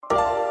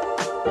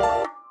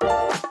Hello,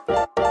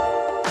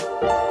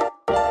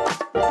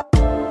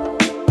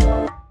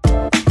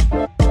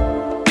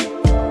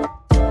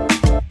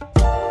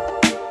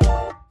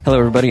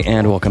 everybody,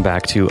 and welcome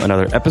back to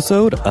another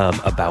episode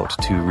of About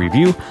to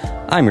Review.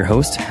 I'm your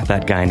host,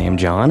 that guy named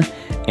John,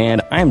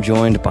 and I'm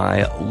joined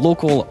by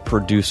local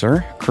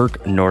producer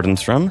Kirk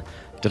Nordenstrom.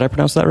 Did I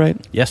pronounce that right?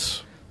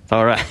 Yes.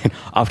 All right.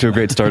 Off to a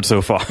great start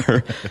so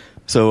far.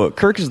 So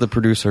Kirk is the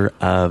producer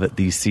of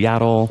the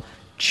Seattle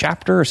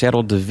chapter, or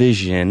Seattle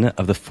division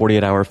of the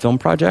 48-Hour Film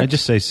Project. I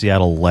just say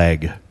Seattle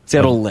leg.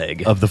 Seattle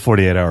leg. Of the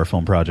 48-Hour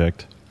Film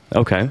Project.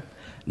 Okay.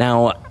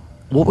 Now,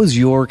 what was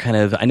your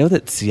I know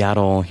that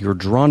Seattle, you were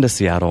drawn to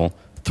Seattle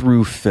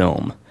through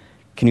film.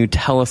 Can you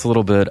tell us a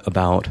little bit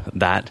about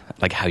that,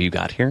 like how you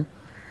got here?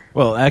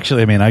 Well,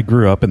 actually, I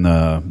grew up in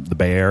the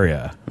Bay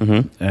Area.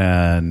 Mm-hmm.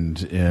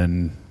 And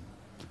in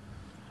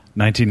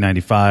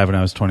 1995, when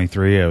I was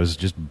 23, I was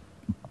just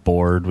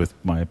bored with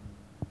my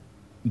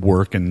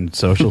work and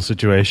social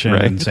situation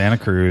right. in Santa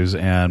Cruz,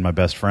 and my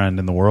best friend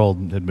in the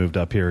world had moved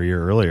up here a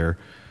year earlier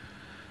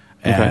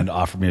and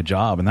offered me a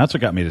job, and that's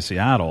what got me to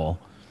Seattle.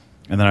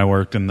 And then I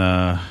worked in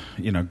the,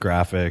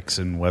 graphics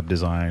and web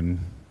design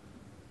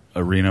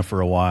arena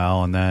for a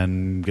while, and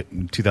then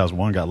in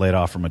 2001 got laid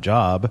off from a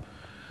job.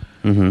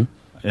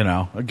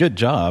 Mm-hmm. A good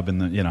job in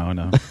the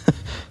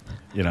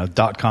in a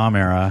 .com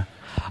era.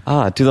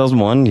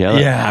 2001, yeah,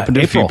 that happened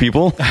to April. A few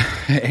people.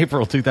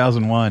 April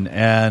 2001,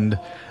 and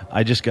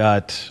I just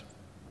got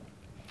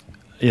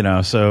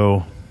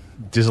so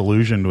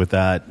disillusioned with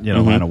that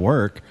line of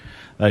work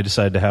that I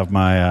decided to have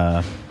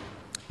my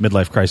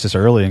midlife crisis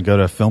early and go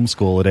to film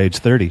school at age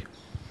 30.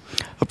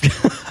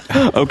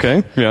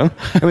 Okay, yeah.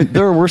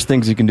 There are worse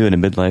things you can do in a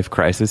midlife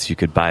crisis. You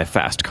could buy a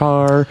fast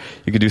car.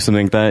 You could do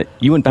something like that.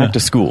 You went back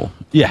to school.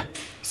 Yeah.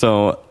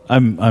 So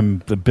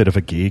I'm a bit of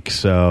a geek,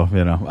 so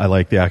I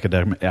like the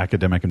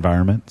academic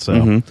environment. So,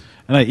 and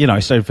I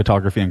studied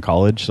photography in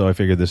college, so I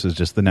figured this is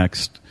just the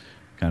next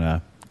kind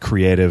of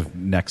creative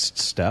next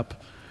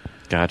step.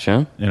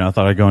 Gotcha. I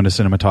thought I'd go into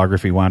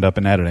cinematography, wound up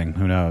in editing.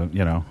 Who knows?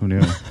 Who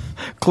knew?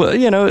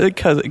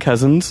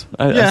 Cousins,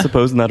 I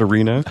suppose, in that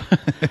arena.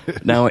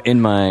 Now, in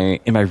my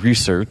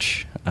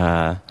research,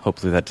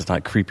 hopefully that does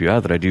not creep you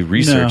out that I do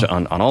research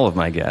on all of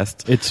my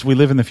guests. We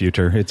live in the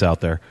future. It's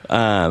out there.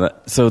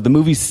 So the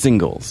movie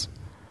Singles,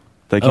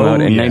 that came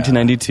out in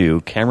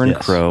 1992, Cameron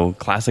Crowe,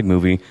 classic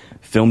movie,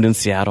 filmed in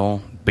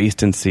Seattle,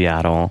 based in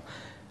Seattle.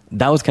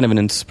 That was kind of an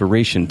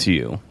inspiration to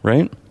you,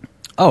 right?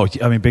 Oh,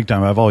 big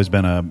time. I've always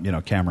been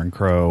a Cameron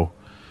Crowe,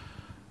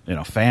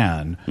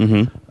 fan.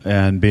 Mm-hmm.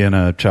 And being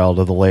a child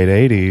of the late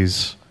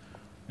 80s,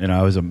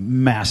 I was a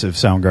massive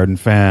Soundgarden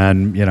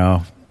fan,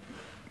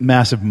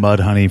 massive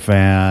Mudhoney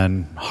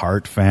fan,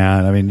 Heart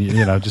fan.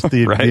 Just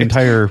the, right. the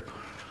entire,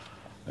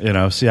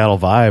 Seattle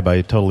vibe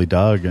I totally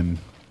dug. And,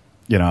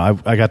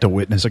 I got to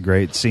witness a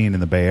great scene in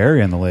the Bay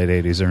Area in the late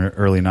 80s and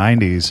early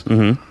 90s.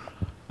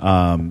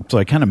 Mm-hmm. So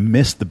I kind of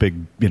missed the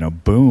big,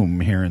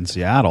 boom here in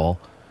Seattle.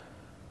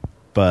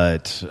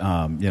 But,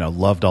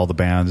 loved all the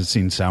bands. I'd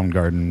seen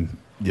Soundgarden,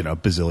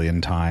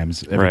 bazillion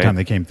times every time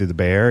they came through the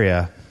Bay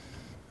Area.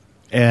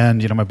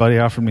 And, my buddy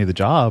offered me the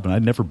job, and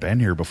I'd never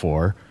been here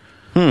before.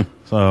 So,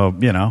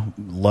 loved the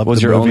movie.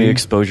 Was your only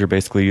exposure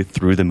basically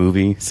through the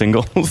movie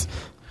Singles?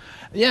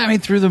 Yeah,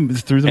 through the and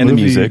movie. And the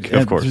music,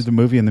 of course. Through the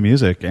movie and the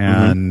music.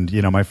 And,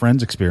 my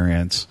friend's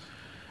experience.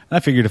 And I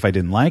figured if I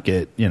didn't like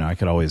it, I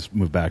could always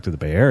move back to the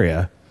Bay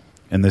Area.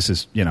 And this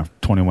is,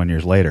 21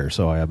 years later,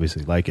 so I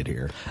obviously like it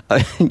here.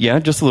 Yeah,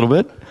 just a little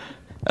bit.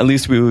 At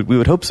least we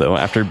would hope so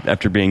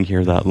after being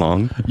here that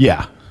long.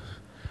 Yeah.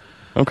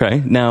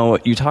 Okay. Now,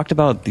 you talked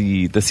about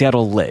the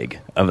Seattle leg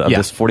of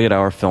this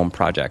 48-hour film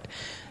project.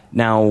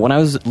 Now, when I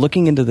was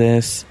looking into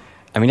this,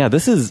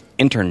 this is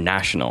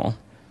international.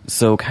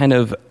 So kind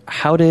of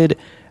how did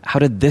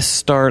this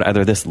start,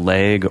 either this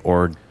leg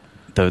or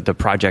the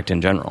project in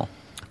general?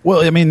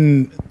 Well,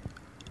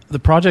 the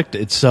project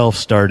itself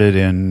started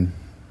in...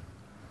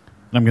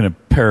 I'm going to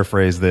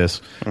paraphrase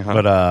this,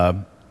 but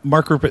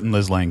Mark Ruppert and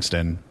Liz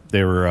Langston,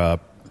 they were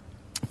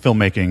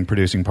filmmaking,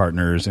 producing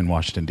partners in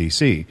Washington,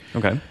 D.C.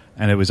 Okay.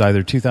 And it was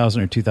either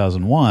 2000 or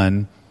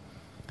 2001.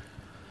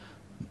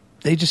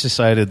 They just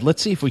decided,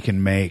 let's see if we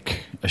can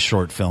make a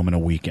short film in a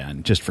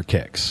weekend, just for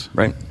kicks.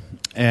 Right.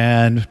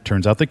 And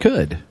turns out they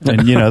could.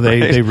 And,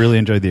 they really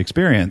enjoyed the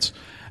experience.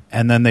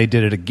 And then they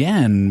did it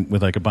again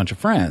with a bunch of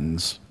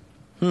friends.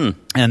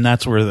 And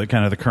that's where the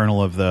kind of the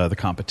kernel of the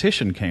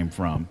competition came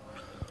from.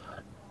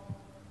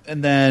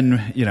 And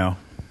then,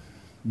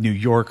 New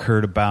York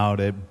heard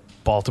about it,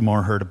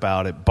 Baltimore heard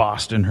about it,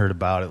 Boston heard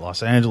about it,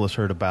 Los Angeles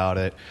heard about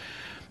it.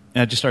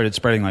 And it just started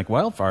spreading like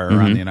wildfire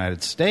around the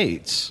United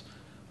States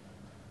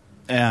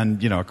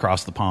and,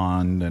 across the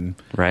pond. And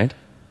right.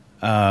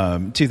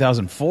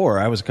 2004,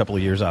 I was a couple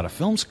of years out of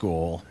film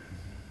school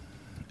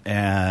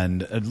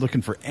and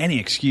looking for any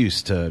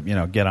excuse to,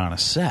 get on a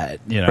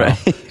set,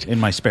 right. in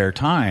my spare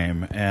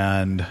time.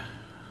 And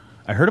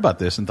I heard about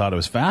this and thought it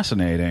was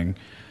fascinating.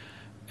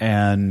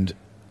 And,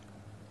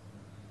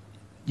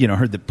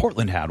 heard that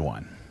Portland had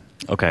one.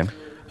 Okay.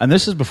 And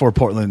this is before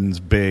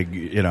Portland's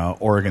big,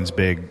 Oregon's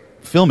big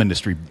film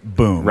industry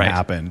boom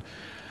happened.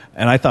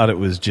 And I thought it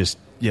was just,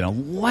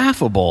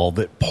 laughable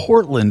that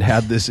Portland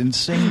had this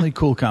insanely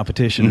cool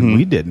competition and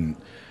we didn't.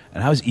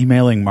 And I was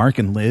emailing Mark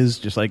and Liz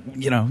just like,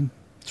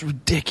 it's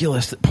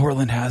ridiculous that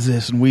Portland has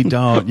this and we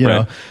don't,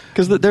 know.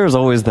 Because there's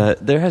always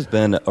there has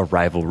been a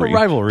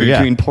rivalry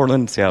between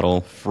Portland and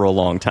Seattle for a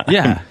long time.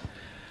 Yeah.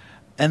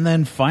 And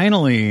then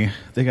finally,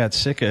 they got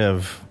sick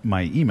of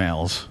my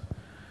emails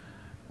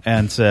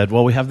and said,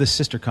 well, we have this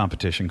sister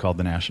competition called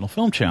the National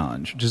Film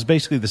Challenge, which is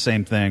basically the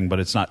same thing, but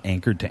it's not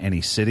anchored to any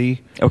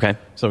city. Okay.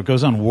 So it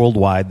goes on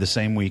worldwide the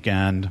same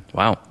weekend.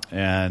 Wow.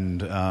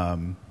 And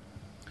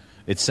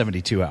it's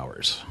 72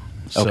 hours.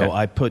 So Okay.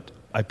 I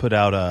put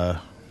out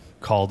a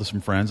call to some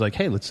friends like,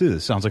 hey, let's do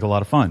this. Sounds like a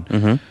lot of fun.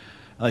 Mm-hmm.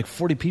 Like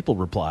 40 people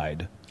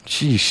replied.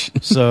 Sheesh.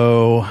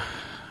 So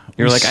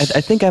you're like,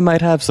 I think I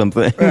might have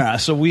something. Yeah,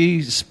 so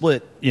we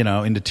split,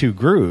 into two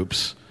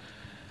groups.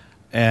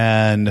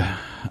 And,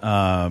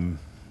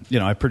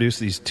 I produced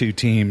these two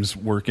teams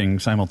working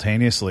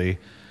simultaneously.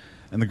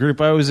 And the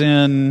group I was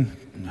in,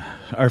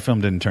 our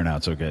film didn't turn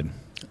out so good.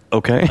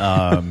 Okay.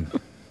 Now,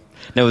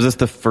 was this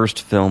the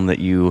first film that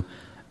you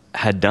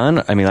had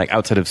done? I mean, like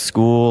outside of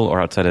school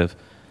or outside of...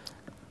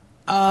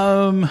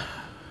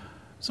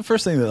 It's the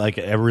first thing that I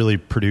ever really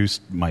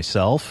produced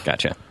myself.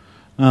 Gotcha.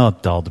 Well,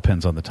 it all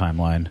depends on the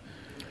timeline.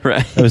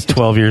 Right. That was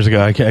 12 years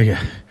ago.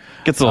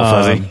 Gets a little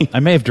fuzzy. I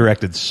may have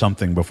directed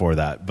something before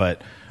that,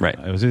 but right.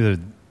 It was either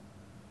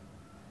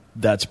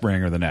that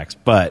spring or the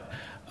next. But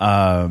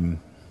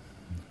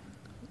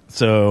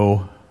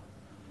so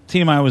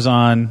team I was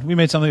on, we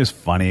made something that was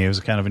funny. It was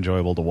kind of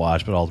enjoyable to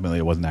watch, but ultimately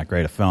it wasn't that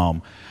great a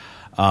film.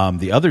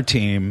 The other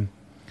team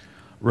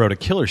wrote a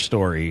killer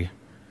story,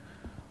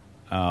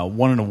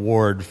 won an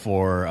award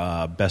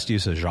for best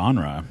use of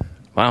genre.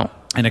 Wow.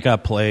 And it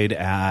got played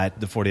at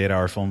the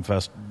 48-Hour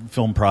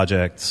Film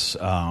Project's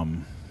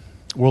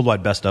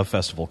Worldwide Best Of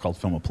Festival called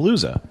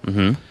Filmapalooza.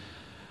 Mm-hmm.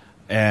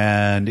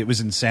 And it was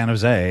in San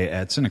Jose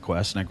at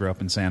Cinequest, and I grew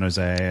up in San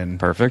Jose. And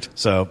perfect.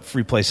 So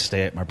free place to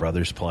stay at my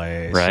brother's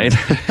place. Right.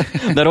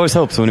 That always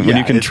helps when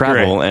you can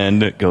travel great.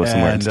 And go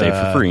somewhere and stay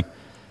for free.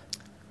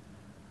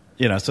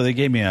 So they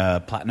gave me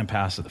a platinum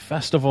pass at the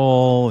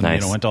festival, and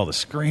nice. Went to all the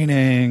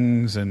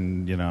screenings,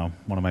 and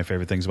one of my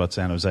favorite things about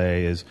San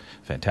Jose is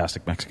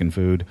fantastic Mexican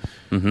food.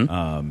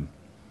 Mm-hmm.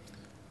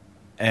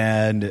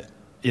 And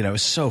it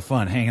was so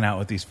fun hanging out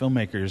with these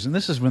filmmakers, and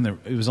this is when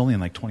it was only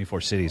in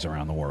 24 cities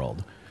around the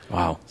world.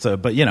 Wow. So,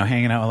 but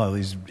hanging out with all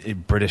these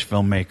British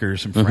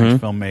filmmakers and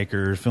French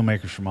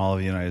filmmakers from all of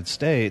the United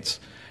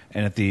States,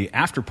 and at the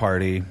after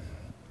party,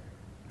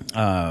 we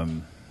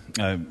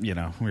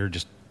were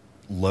just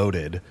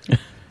loaded.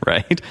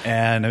 Right.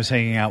 And I was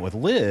hanging out with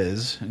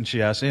Liz, and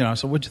she asked,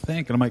 so what'd you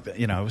think? And I'm like,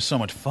 it was so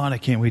much fun. I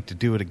can't wait to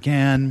do it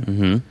again.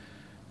 Mm-hmm.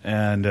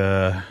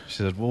 And she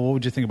said, well, what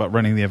would you think about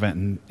running the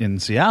event in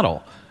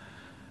Seattle?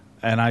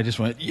 And I just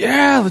went,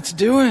 yeah, let's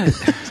do it.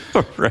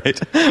 Right.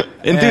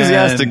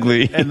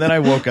 Enthusiastically. And then I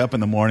woke up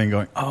in the morning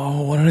going,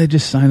 oh, what did I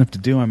just sign up to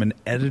do? I'm an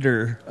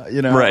editor,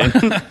 Right.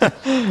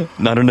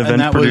 Not an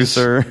event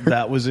producer.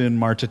 That was in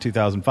March of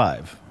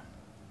 2005.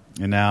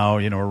 And now,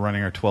 we're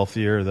running our 12th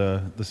year of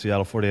the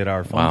Seattle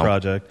 48-Hour Film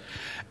Project.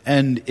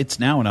 And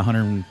it's now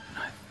in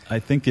I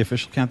think the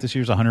official count this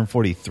year is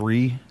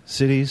 143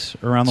 cities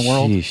around the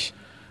world. Sheesh.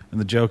 And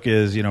the joke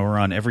is, we're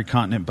on every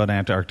continent but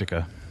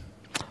Antarctica.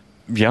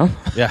 Yeah?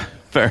 Yeah.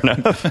 Fair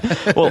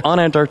enough. Well, on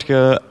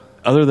Antarctica,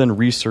 other than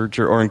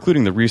researcher, or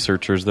including the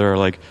researchers, there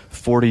are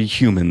 40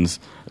 humans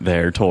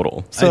there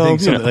total. So, I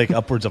think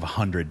upwards of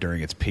 100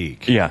 during its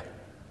peak. Yeah.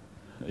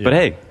 But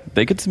hey,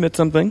 they could submit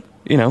something,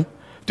 There's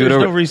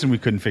no reason we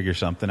couldn't figure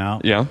something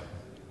out. Yeah.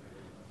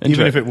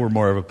 Even if it were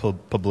more of a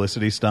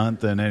publicity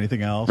stunt than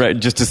anything else. Right,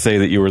 just to say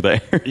that you were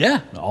there.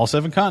 Yeah, all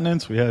 7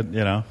 continents. We had,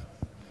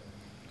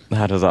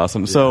 That is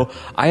awesome. Yeah. So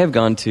I have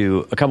gone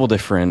to a couple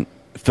different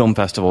film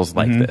festivals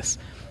like this.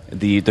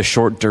 The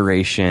short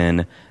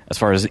duration, as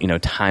far as,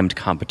 timed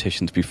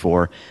competitions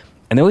before.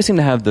 And they always seem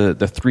to have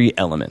the 3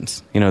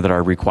 elements, that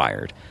are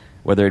required.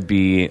 Whether it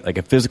be like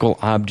a physical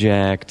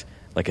object,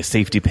 like a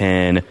safety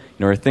pin,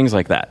 or things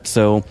like that.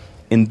 So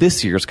in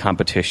this year's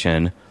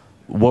competition,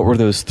 what were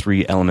those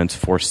 3 elements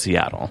for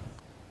Seattle?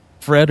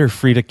 Fred or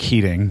Frida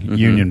Keating,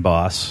 union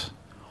boss.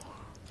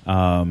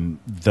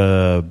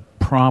 The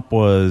prop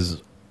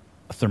was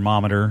a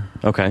thermometer.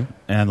 Okay.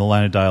 And the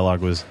line of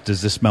dialogue was,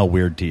 does this smell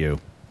weird to you?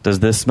 Does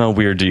this smell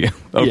weird to you?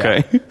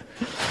 Okay. Yeah.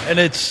 And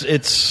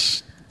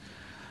it's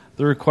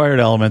the required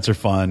elements are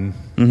fun,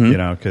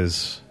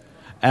 because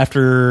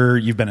after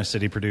you've been a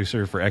city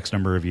producer for X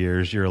number of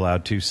years, you're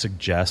allowed to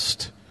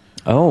suggest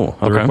the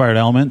required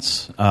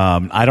elements.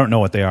 I don't know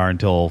what they are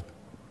until,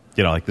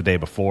 the day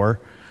before.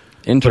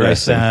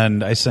 Interesting.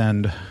 But I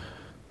send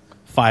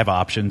 5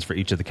 options for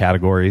each of the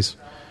categories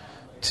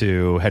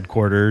to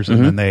headquarters,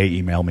 and then they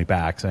email me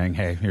back saying,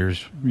 hey,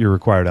 here's your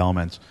required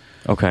elements.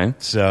 Okay.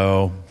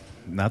 So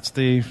that's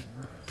the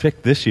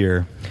pick this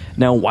year.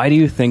 Now, why do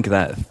you think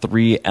that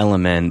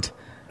 3-element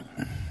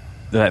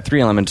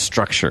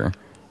structure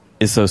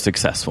is so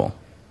successful?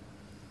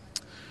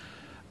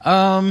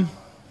 I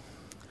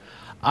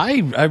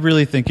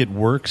really think it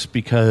works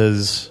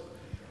because,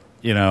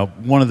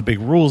 one of the big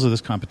rules of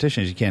this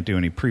competition is you can't do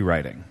any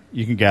pre-writing.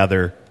 You can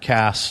gather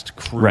cast,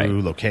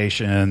 crew,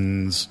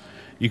 locations.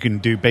 You can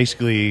do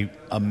basically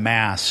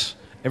amass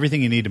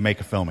everything you need to make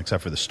a film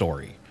except for the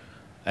story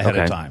ahead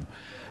of time.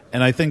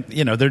 And I think,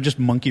 they're just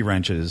monkey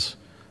wrenches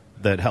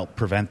that help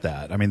prevent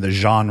that. I mean, the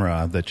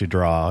genre that you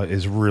draw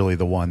is really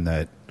the one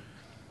that,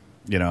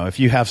 if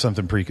you have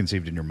something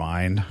preconceived in your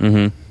mind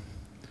and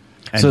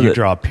you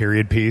draw a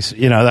period piece,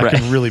 that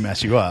can really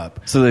mess you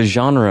up. So the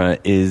genre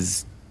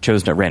is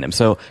chosen at random.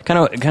 So kind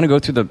of go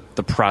through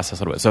the process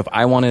a little bit. So if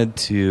I wanted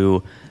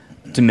to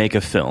make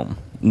a film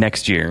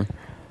next year,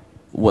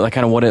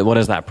 what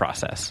is that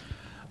process?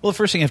 Well, the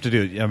first thing you have to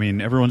do,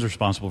 everyone's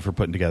responsible for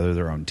putting together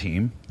their own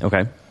team.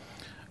 Okay.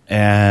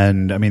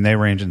 And, they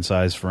range in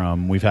size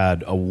from, we've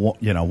had a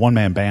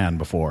one-man band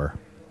before.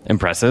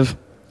 Impressive.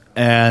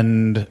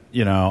 And,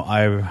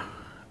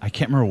 I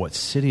can't remember what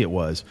city it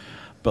was,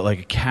 but like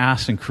a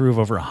cast and crew of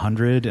over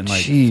 100 and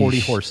like 40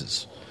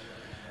 horses.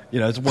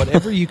 It's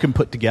whatever you can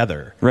put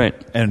together. Right.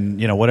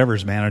 And,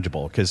 whatever's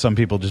manageable, because some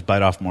people just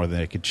bite off more than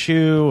they could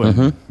chew.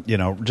 And,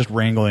 just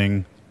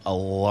wrangling a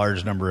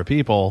large number of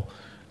people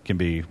can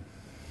be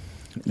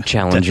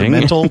challenging,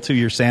 detrimental to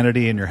your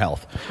sanity and your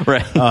health.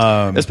 Right.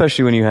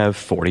 Especially when you have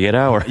 48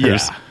 hours. Yeah.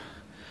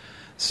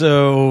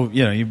 So,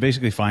 you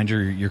basically find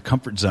your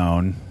comfort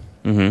zone.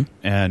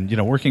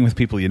 And, working with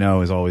people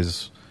is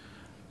always,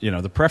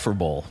 the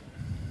preferable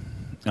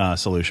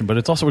solution. But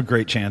it's also a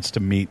great chance to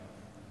meet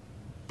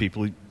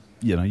people,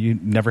 you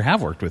never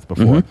have worked with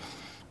before. We've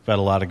had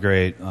a lot of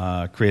great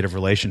creative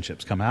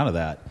relationships come out of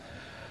that.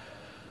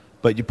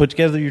 But you put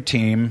together your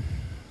team,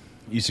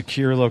 you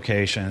secure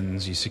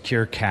locations, you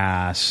secure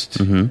cast,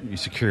 you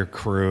secure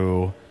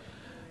crew,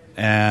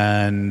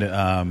 and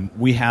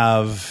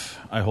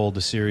I hold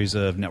a series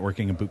of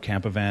networking and boot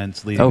camp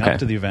events leading up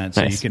to the event,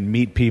 so you can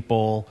meet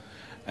people,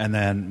 and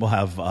then we'll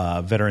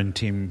have veteran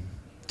team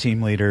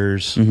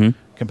leaders,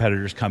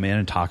 competitors come in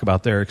and talk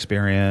about their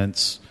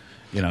experience.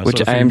 Which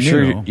so I am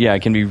sure,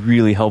 it can be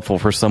really helpful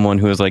for someone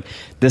who is like,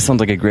 this sounds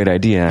like a great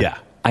idea. Yeah.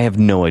 I have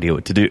no idea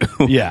what to do.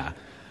 Yeah.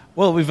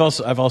 Well,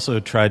 I've also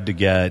tried to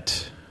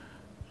get,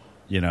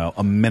 a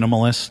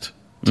minimalist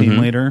team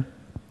leader,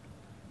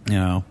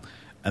 and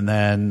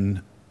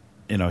then,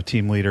 a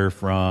team leader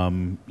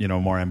from,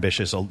 more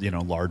ambitious,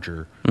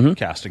 larger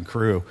cast and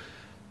crew,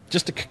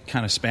 just to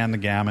kind of span the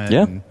gamut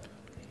and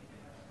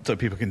so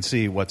people can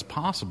see what's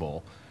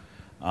possible.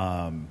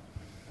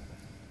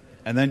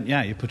 And then,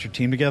 you put your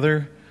team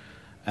together,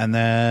 and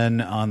then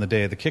on the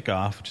day of the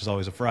kickoff, which is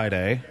always a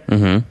Friday,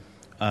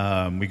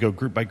 we go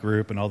group by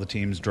group, and all the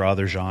teams draw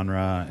their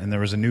genre. And there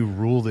was a new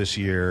rule this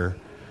year,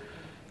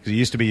 because it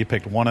used to be you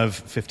picked one of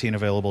 15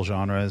 available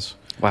genres.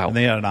 Wow. And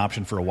they had an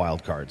option for a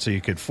wild card. So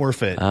you could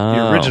forfeit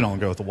the original and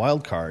go with the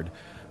wild card.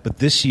 But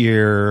this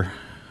year,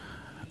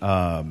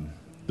 the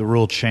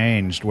rule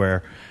changed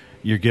where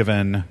you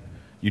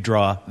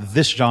draw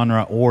this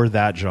genre or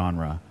that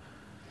genre.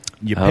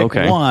 You pick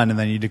one, and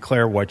then you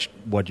declare what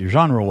your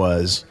genre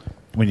was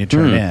when you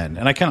turn in.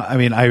 And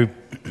I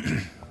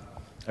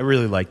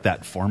really like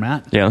that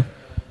format. Yeah.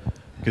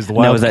 Because the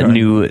wild card,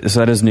 new? So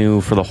that is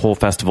new for the whole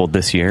festival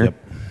this year. Yep.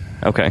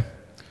 Okay.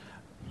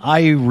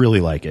 I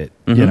really like it.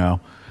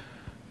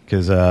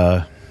 Because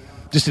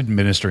just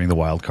administering the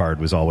wild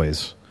card was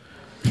always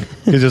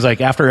because it's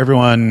like after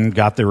everyone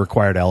got their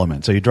required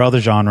element. So you draw the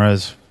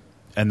genres,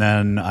 and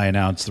then I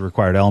announce the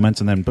required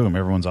elements, and then boom,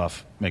 everyone's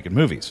off making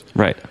movies.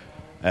 Right.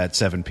 At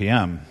 7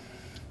 p.m.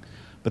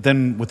 But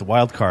then with the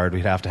wild card,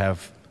 we'd have to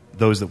have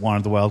those that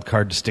wanted the wild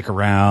card to stick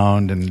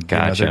around, and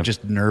they're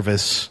just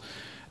nervous,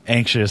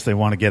 anxious, they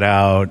want to get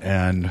out,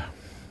 and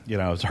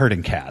it's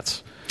herding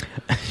cats.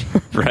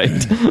 Right.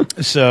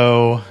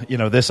 So,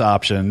 this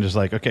option is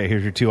like, okay,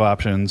 here's your two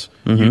options.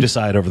 You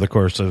decide over the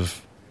course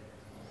of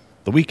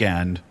the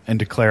weekend and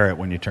declare it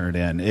when you turn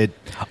it in.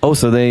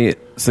 So they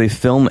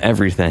film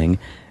everything.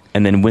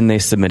 And then when they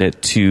submit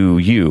it to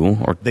you,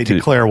 or they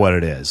declare what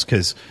it is,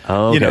 because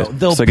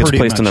they'll so it gets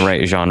placed in the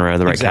right genre,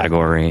 the right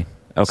category.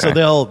 Okay. So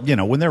they'll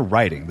when they're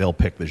writing, they'll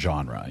pick the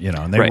genre,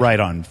 and they write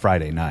on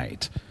Friday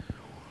night.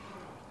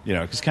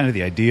 Because kind of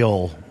the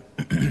ideal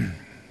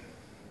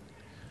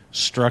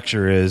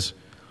structure is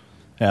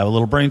have a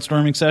little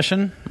brainstorming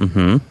session.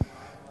 You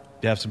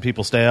have some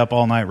people stay up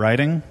all night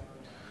writing,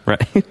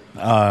 right?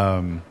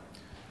 And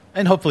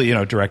hopefully,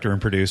 director and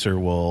producer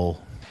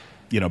will.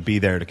 Be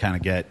there to kind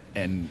of get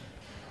an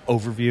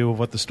overview of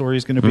what the story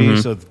is going to be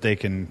so that they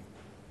can,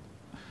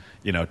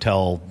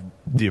 tell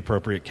the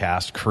appropriate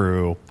cast,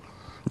 crew,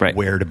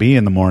 where to be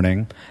in the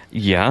morning.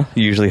 Yeah,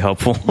 usually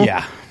helpful.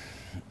 Yeah.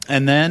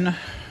 And then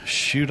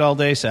shoot all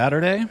day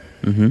Saturday,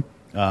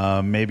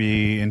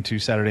 maybe into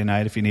Saturday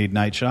night if you need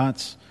night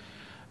shots.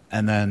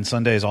 And then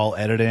Sunday is all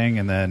editing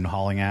and then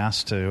hauling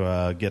ass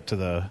to get to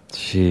the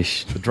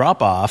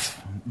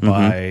drop-off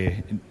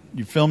by...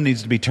 Your film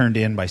needs to be turned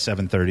in by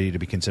 7:30 to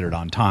be considered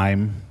on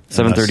time.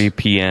 7:30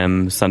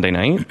 p.m. Sunday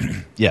night?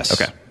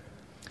 Yes. Okay.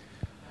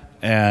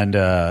 And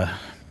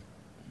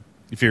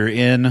if you're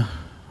in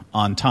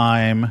on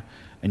time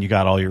and you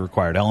got all your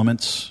required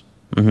elements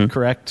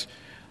correct,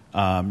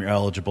 you're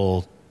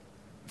eligible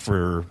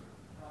for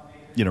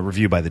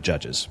review by the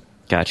judges.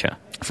 Gotcha.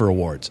 For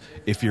awards.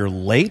 If you're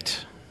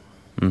late,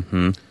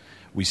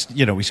 we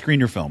screen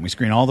your film. We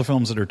screen all the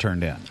films that are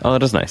turned in. Oh,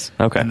 that is nice.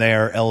 Okay. And they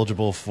are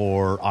eligible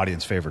for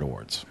audience favorite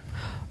awards.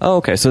 Oh,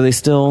 okay. So they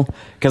still,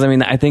 because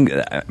I think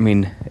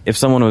if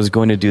someone was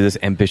going to do this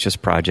ambitious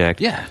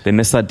project, they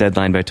missed that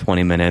deadline by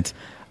 20 minutes.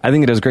 I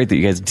think it is great that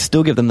you guys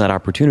still give them that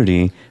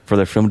opportunity for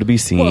their film to be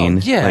seen.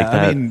 Well,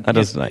 yeah, that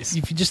is nice.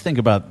 If you just think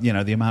about the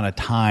amount of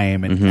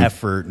time and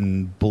effort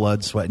and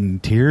blood, sweat,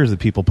 and tears that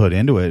people put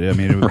into it, it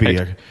would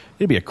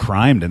it'd be a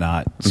crime to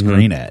not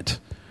screen it.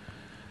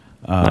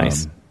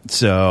 Nice.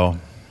 So,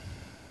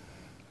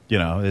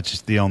 it's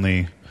just the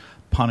only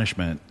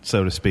punishment,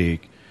 so to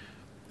speak,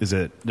 is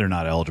that they're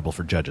not eligible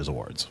for judges'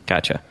 awards.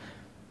 Gotcha.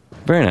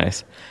 Very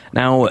nice.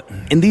 Now,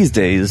 in these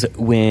days,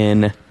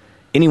 when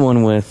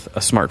anyone with a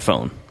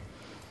smartphone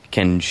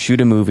can shoot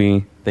a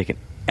movie, they can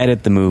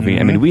edit the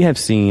movie. We have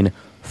seen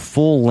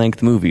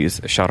full-length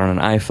movies shot on an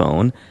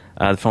iPhone.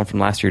 The film from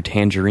last year,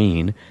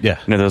 Tangerine. Yeah.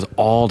 Those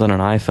all done on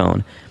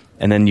iPhone.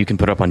 And then you can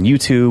put it up on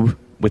YouTube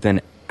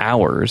within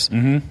hours.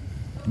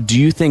 Do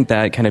you think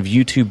that kind of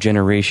YouTube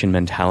generation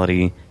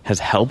mentality has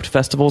helped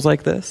festivals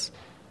like this?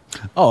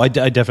 Oh, I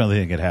definitely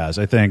think it has.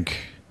 I think,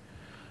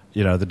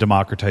 the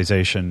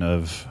democratization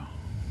of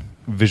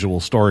visual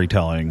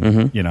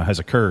storytelling, has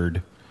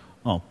occurred,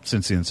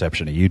 since the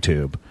inception of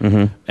YouTube.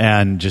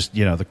 And just,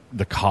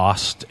 the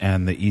cost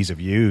and the ease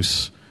of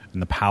use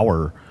and the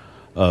power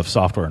of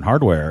software and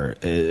hardware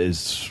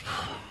is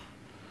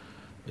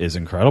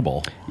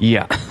incredible.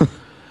 Yeah.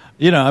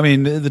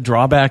 The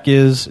drawback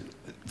is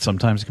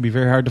sometimes it can be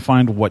very hard to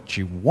find what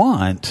you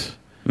want,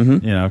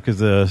 because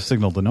the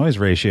signal-to-noise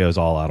ratio is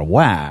all out of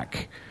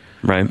whack.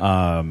 Right.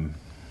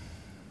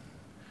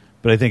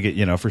 But I think,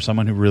 for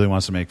someone who really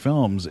wants to make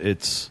films,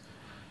 it's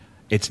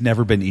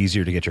never been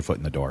easier to get your foot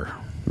in the door.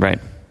 Right.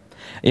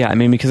 Yeah,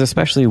 because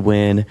especially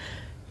when,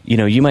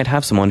 you might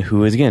have someone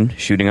who is, again,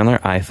 shooting on their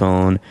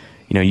iPhone,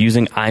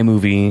 using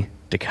iMovie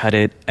to cut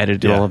it,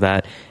 edit all of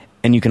that.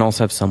 And you can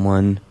also have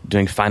someone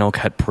doing Final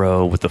Cut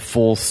Pro with the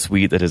full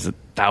suite that is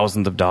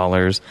thousands of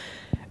dollars.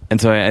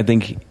 And so I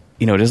think,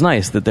 it is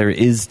nice that there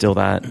is still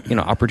that,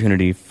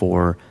 opportunity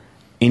for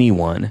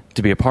anyone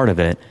to be a part of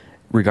it,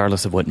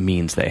 regardless of what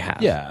means they have.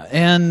 Yeah.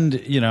 And,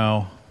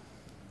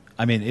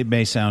 it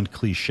may sound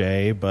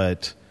cliche,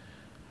 but,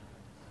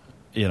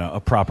 a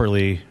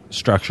properly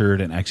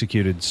structured and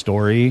executed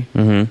story,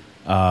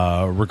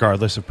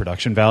 regardless of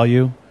production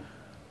value,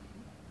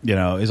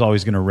 is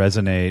always going to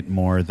resonate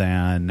more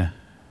than,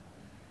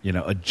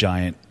 a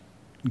giant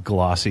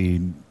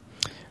glossy,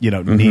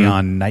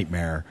 neon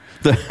nightmare,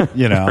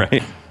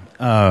 Right.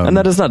 And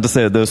that is not to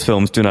say that those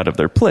films do not have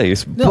their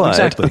place. No, but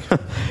exactly.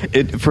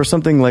 For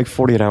something like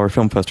 48 Hour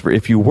Film Festival,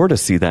 if you were to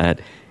see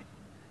that,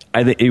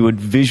 I think it would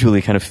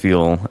visually kind of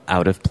feel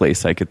out of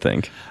place, I could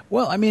think.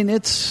 Well,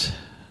 it's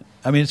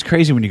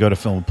crazy when you go to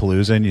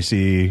Filmpalooza and you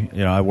see,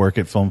 I work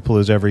at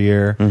Filmpalooza every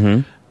year,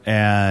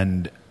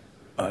 and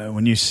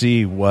when you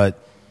see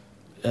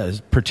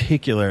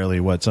particularly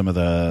what some of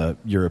the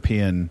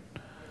European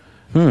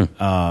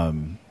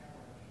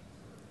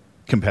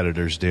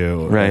competitors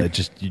do,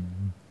 right?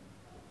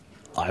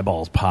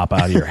 Eyeballs pop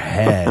out of your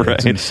head. Right.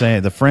 It's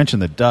insane. The French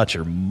and the Dutch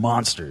are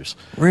monsters.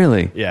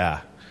 Really?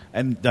 Yeah.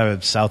 And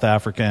South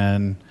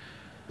African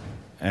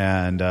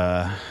and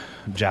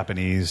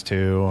Japanese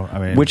too.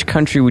 Which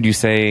country would you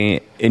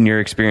say, in your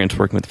experience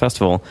working with the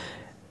festival,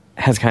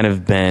 has kind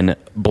of been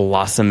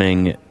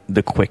blossoming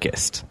the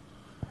quickest?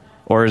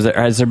 Or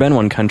has there been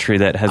one country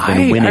that has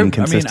been winning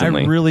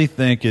consistently? I really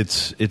think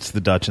it's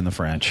the Dutch and the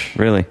French.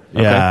 Really?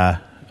 Okay. Yeah.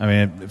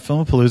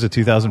 Filmpalooza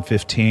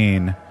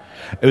 2015,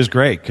 it was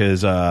great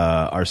because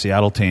our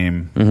Seattle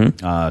team,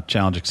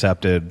 Challenge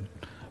Accepted,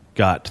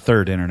 got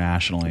third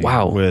internationally.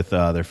 Wow. With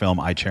their film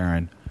I,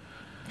 Charon.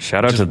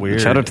 Shout out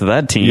to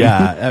that team.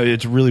 Yeah,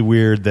 it's really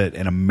weird that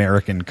an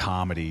American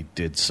comedy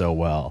did so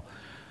well.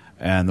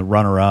 And the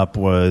runner-up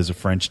was a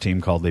French team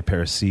called Les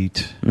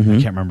Parasites. I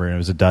can't remember. It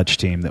was a Dutch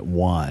team that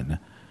won.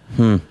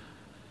 And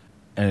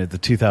at the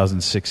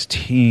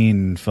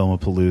 2016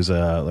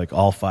 Filmpalooza, like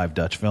all 5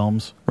 Dutch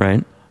films,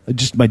 right?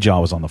 My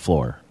jaw was on the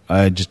floor.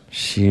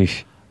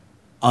 Sheesh.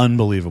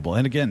 Unbelievable.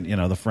 And again,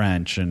 the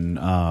French and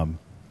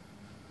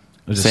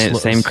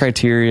same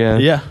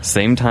criteria,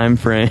 same time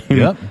frame.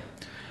 Yep.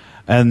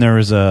 And there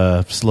was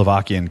a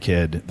Slovakian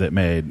kid that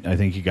I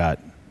think he got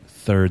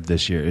third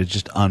this year. It's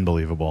just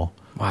unbelievable.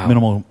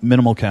 Wow.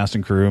 Minimal cast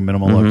and crew,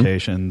 minimal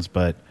locations,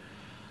 but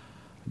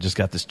just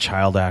got this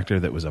child actor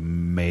that was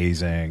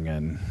amazing.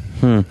 And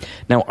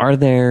Now, are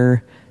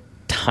there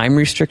time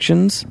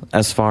restrictions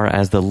as far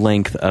as the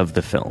length of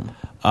the film?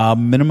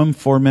 Minimum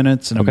 4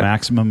 minutes and a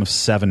maximum of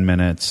 7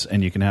 minutes,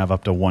 and you can have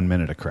up to 1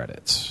 minute of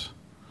credits.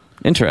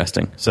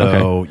 Interesting.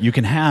 So you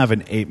can have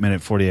an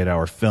 8-minute,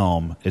 48-hour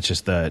film. It's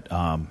just that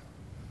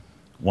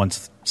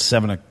once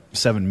 7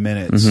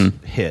 minutes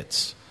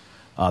hits,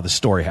 the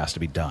story has to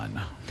be done.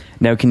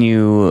 Now, can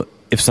you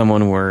if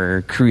someone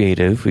were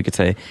creative, we could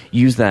say,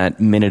 use that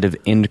minute of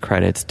end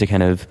credits to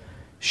kind of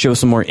show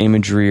some more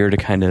imagery or to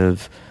kind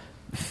of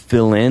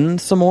fill in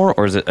some more,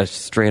 or is it a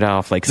straight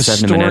off like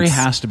 7 minutes? The story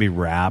has to be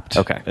wrapped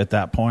at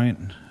that point.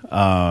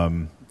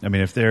 I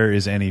mean, if there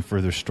is any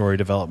further story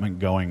development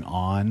going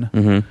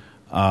on,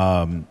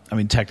 I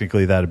mean,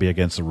 technically that would be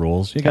against the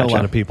rules. You got a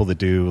lot of people that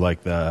do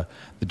like the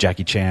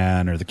Jackie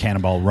Chan or the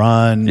Cannonball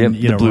Run, the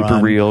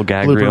blooper reel,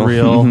 gag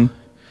reel.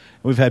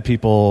 We've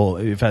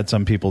had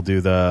some people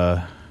do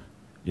the,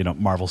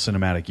 Marvel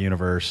Cinematic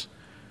Universe,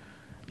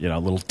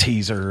 little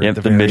teaser. Yep,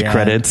 the mid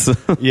credits.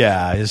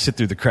 Yeah, you sit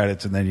through the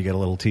credits and then you get a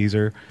little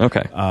teaser.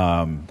 Okay.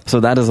 So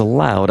that is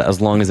allowed as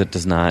long as it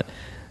is not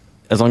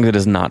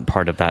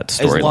part of that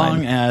storyline. As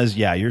long as,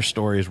 your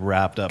story is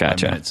wrapped up by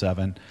minute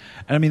 7.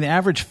 And I mean, the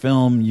average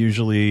film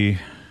usually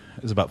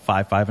is about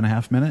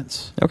 5.5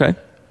 minutes. Okay.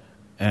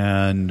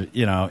 And,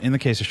 in the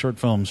case of short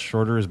films,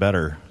 shorter is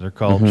better. They're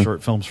called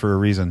short films for a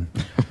reason.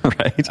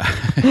 Right.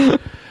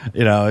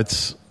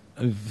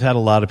 I've had a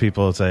lot of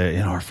people say,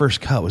 our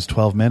first cut was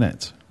 12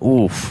 minutes.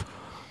 Oof.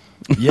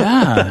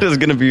 Yeah. That is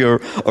going to be a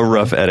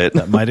rough edit.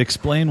 That might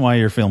explain why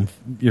your film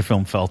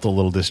felt a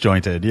little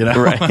disjointed,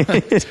 Right.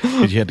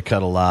 Because you had to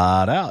cut a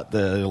lot out,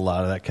 a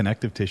lot of that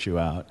connective tissue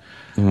out.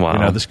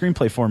 Wow. The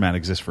screenplay format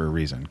exists for a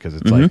reason because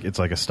it's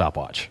like a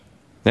stopwatch.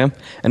 Yeah,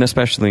 and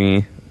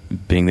especially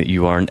being that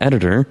you are an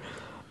editor,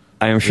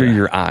 I am sure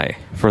your eye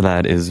for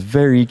that is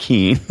very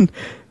keen.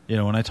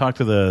 When I talk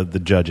to the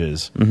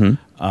judges,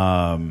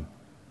 I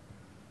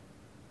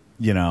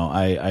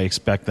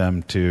expect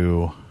them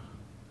to,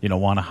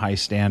 want a high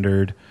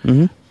standard,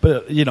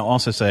 but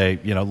also say,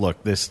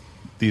 look,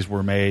 these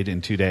were made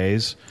in 2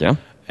 days,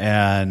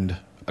 and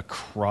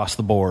across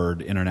the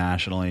board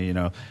internationally,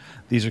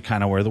 these are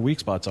kind of where the weak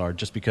spots are,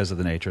 just because of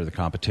the nature of the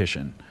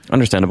competition.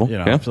 Understandable.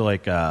 So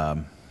like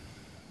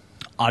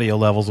audio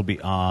levels will be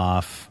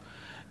off.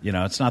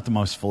 It's not the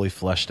most fully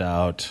fleshed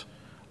out,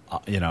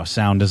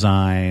 sound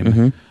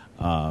design.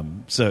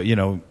 So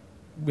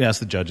we ask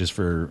the judges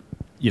for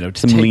to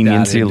some take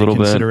leniency that into a little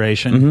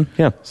consideration. bit.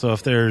 Yeah. So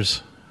if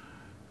there's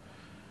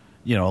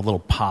a little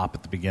pop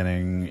at the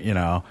beginning,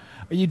 or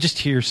you just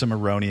hear some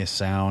erroneous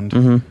sound,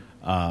 we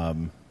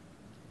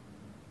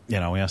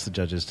ask the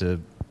judges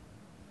to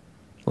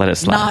let it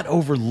slide. Not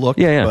overlook,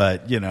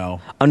 but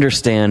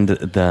understand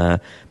the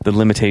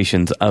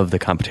limitations of the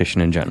competition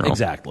in general.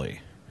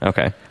 Exactly.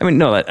 Okay. I mean,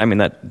 no,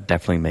 that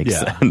definitely makes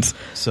sense.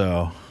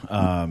 So,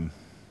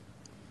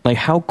 like,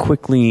 how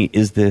quickly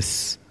is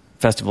this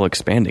festival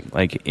expanding?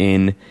 Like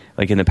in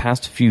the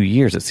past few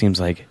years, it seems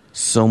like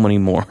so many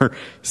more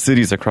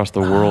cities across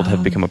the world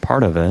have become a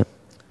part of it.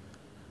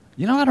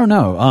 I don't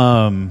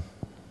know.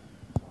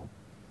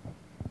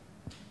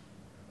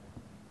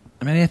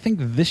 I think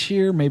this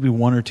year maybe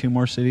 1 or 2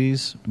 more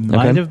cities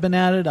might have been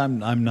added.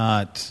 I'm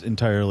not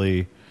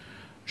entirely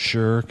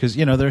sure because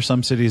there's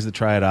some cities that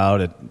try it out,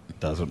 it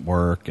doesn't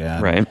work,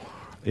 and right.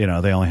 They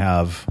only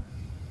have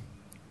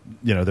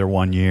their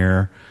 1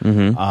 year.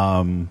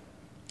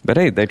 But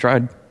hey, they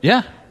tried.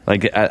 Yeah,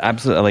 like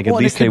absolutely. Like at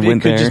least they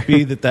went there. It could just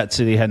be that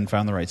city hadn't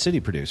found the right city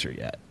producer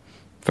yet.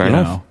 Fair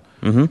enough.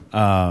 When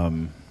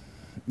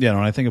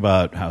I think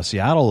about how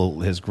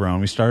Seattle has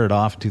grown, we started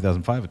off in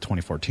 2005 with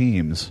 24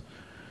 teams.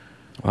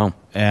 Wow.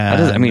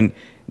 And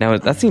now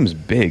that seems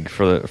big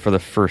for the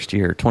first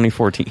year,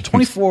 2014.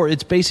 24,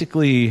 it's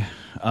basically,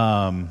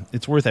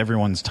 it's worth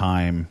everyone's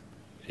time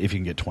if you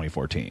can get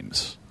 24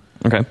 teams.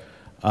 Okay.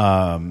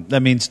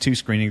 That means 2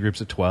 screening groups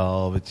of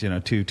 12. It's, 2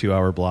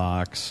 2-hour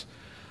blocks.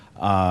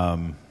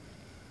 Under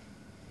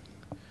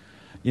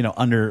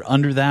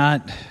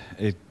that,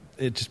 it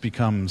just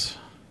becomes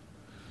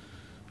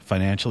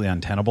financially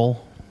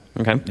untenable.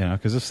 Okay.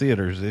 Because of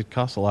theaters, it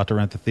costs a lot to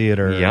rent the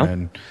theater. Yeah.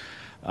 And,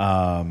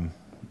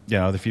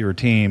 the fewer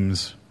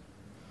teams,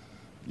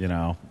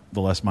 the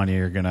less money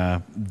you're going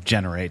to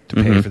generate to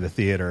pay for the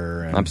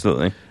theater. And,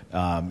 absolutely.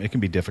 It can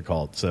be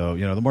difficult. So,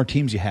 the more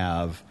teams you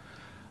have,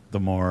 the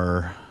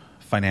more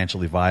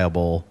financially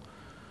viable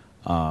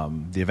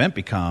the event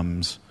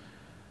becomes,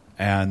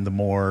 and the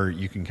more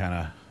you can kind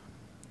of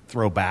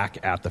throw back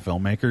at the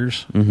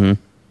filmmakers.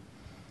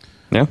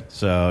 Yeah.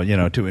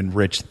 So, to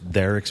enrich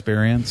their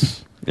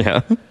experience.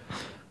 Yeah.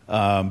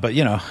 But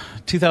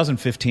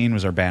 2015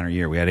 was our banner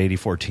year. We had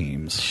 84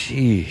 teams.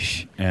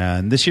 Sheesh.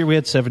 And this year we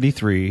had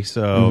 73.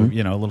 So, a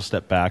little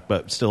step back,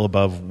 but still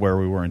above where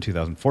we were in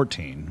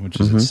 2014, which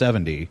is at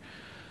 70.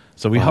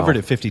 So we hovered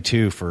at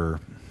 52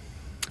 for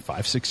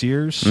 5-6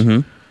 years.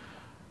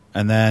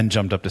 And then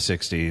jumped up to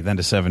 60, then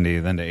to 70,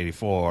 then to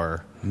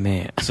 84.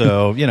 Man.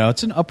 So,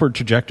 it's an upward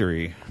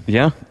trajectory.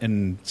 Yeah.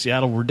 In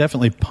Seattle, we're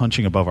definitely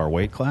punching above our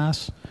weight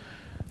class.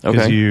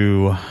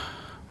 Okay.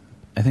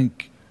 I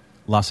think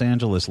Los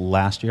Angeles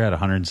last year had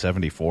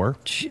 174.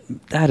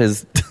 That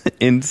is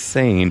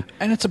insane.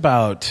 And it's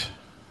about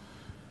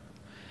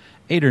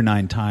 8 or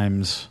 9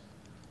 times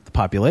the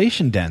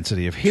population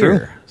density of here.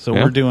 Sure. So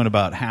we're doing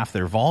about half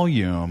their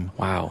volume.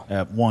 Wow.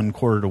 At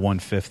 1/4 to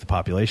 1/5 the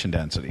population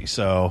density.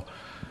 So,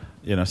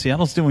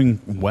 Seattle's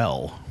doing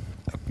well.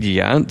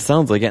 Yeah, it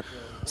sounds like it.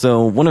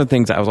 So one of the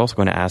things I was also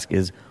going to ask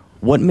is,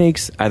 what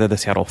makes either the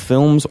Seattle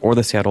Films or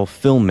the Seattle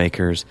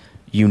filmmakers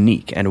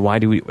unique, and why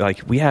do we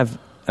have,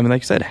 I mean,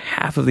 like you said,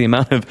 half of the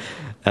amount of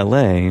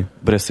LA,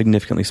 but a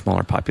significantly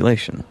smaller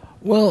population?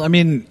 Well, I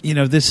mean,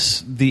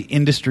 the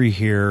industry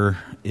here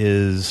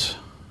is,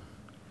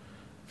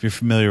 if you're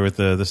familiar with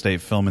the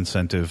state film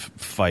incentive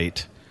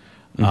fight,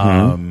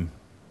 we're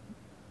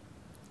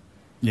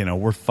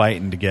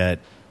fighting to get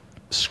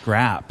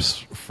scraps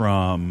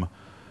from,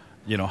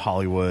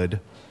 Hollywood,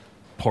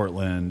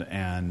 Portland,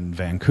 and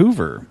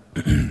Vancouver.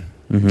 We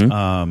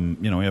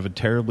have a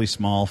terribly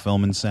small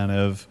film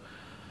incentive.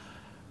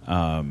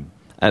 For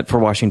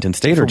Washington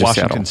State or just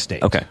Washington Seattle?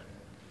 State. Okay.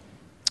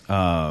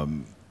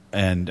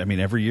 And I mean,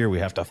 every year we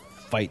have to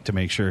fight to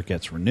make sure it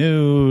gets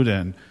renewed.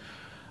 And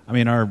I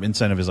mean, our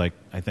incentive is I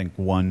think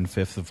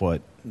 1/5 of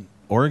what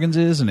Oregon's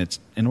is,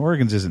 and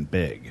Oregon's isn't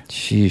big.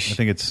 Sheesh. I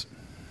think it's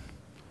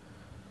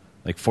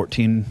like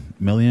 14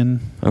 million.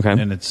 Okay.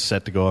 And it's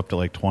set to go up to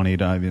like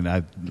 20. I mean,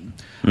 I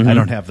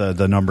don't have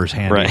the numbers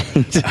handy.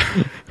 Right.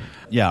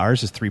 Yeah,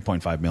 ours is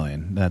 3.5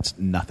 million. That's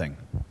nothing.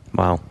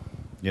 Wow.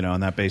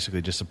 And that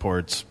basically just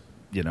supports,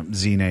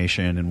 Z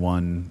Nation and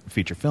one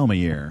feature film a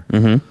year.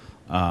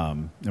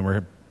 And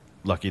we're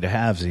lucky to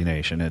have Z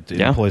Nation. It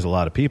employs a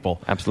lot of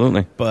people.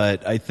 Absolutely.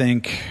 But I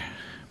think,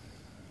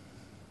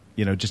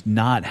 just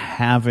not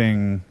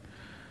having,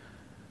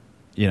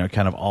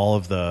 kind of all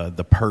of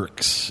the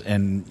perks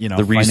and,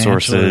 the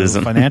resources,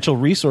 financial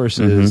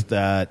resources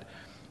that,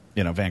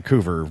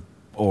 Vancouver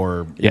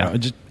or,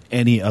 just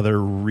any other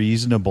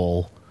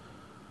reasonable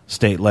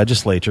state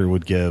legislature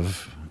would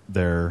give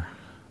their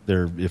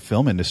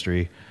film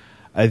industry.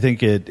 I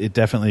think it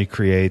definitely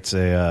creates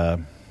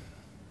a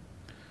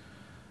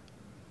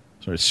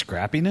sort of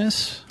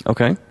scrappiness.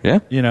 Okay, yeah.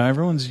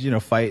 Everyone's,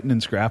 fighting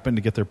and scrapping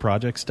to get their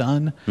projects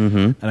done.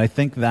 And I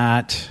think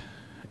that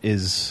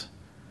is,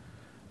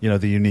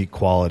 the unique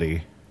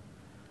quality.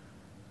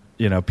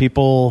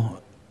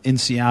 People in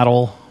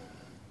Seattle,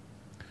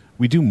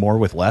 we do more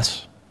with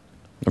less.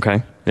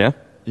 Okay, yeah.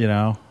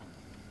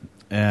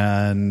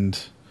 And,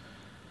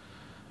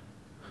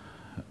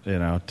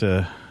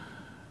 to,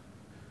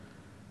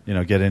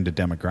 get into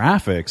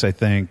demographics, I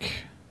think,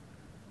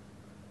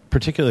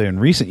 particularly in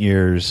recent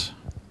years,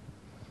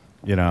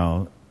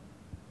 kind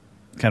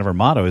of our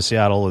motto is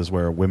Seattle is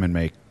where women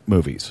make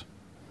movies.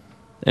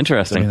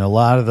 Interesting. I mean, a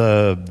lot of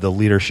the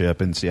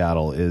leadership in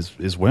Seattle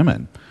is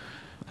women.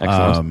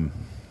 Excellent.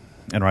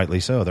 And rightly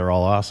so. They're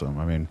all awesome.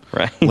 I mean,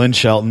 right. Lynn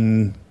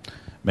Shelton,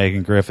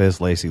 Megan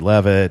Griffiths, Lacey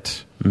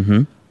Levitt.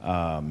 We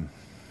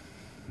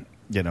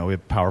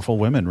have powerful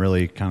women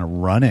really kind of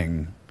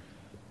running,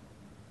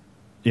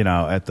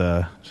 at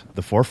the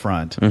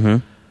forefront.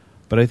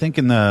 But I think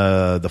in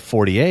the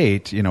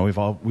 48,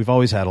 we've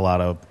always had a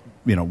lot of,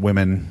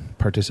 women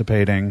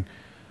participating.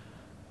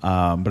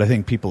 But I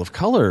think people of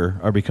color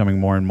are becoming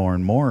more and more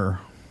and more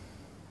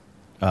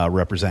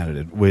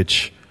represented,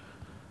 which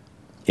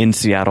in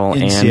Seattle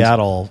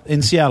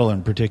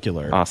in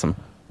particular. Awesome.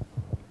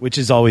 Which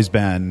has always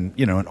been,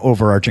 an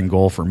overarching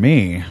goal for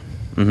me.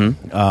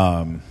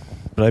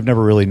 But I've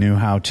never really knew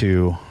how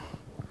to,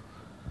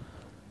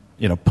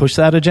 push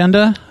that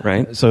agenda.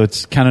 Right. So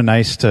it's kind of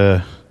nice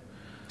to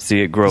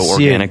see it grow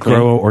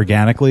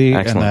organically.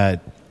 And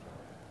that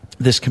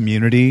this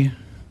community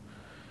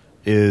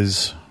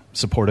is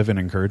supportive and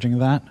encouraging of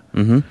that.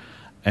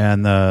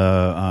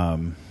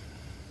 And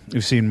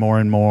we've seen more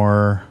and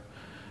more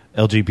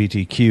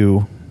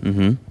LGBTQ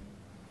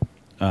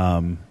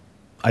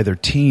either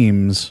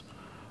teams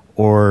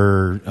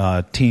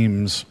or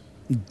teams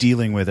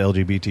dealing with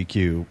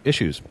LGBTQ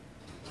issues,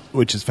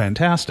 which is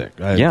fantastic.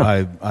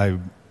 I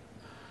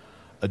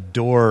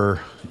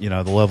adore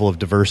the level of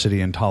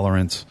diversity and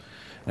tolerance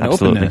and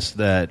openness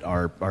that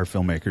our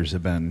filmmakers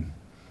have been.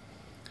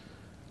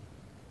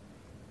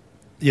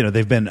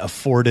 They've been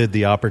afforded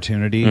the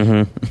opportunity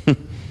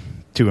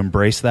to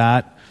embrace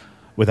that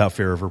without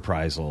fear of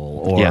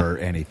reprisal or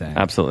anything.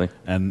 Absolutely.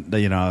 And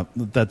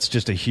that's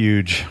just a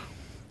huge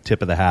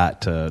tip of the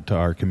hat to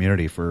our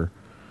community for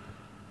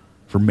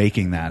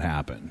making that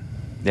happen.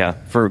 Yeah,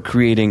 for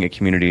creating a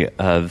community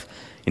of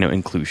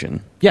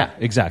inclusion. Yeah,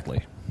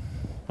 exactly.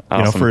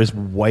 Awesome. For as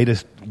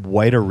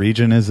white a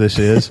region as this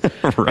is,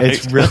 right.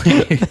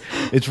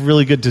 it's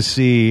really good to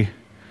see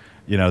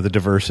the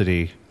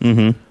diversity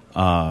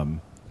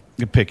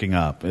picking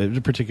up,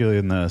 particularly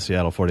in the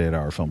Seattle 48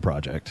 Hour Film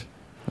Project.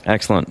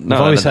 Excellent. We've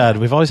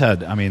always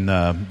had. I mean,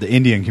 the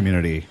Indian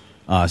community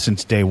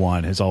since day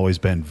one has always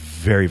been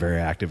very, very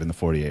active in the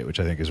 48, which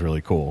I think is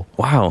really cool.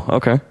 Wow.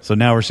 Okay. So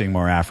now we're seeing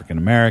more African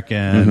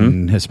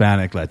American,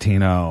 Hispanic,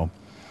 Latino,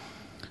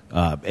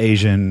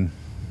 Asian.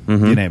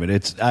 You name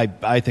it.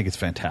 I think it's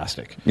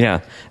fantastic.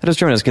 Yeah, it is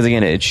tremendous because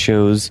again, it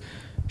shows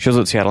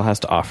what Seattle has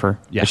to offer.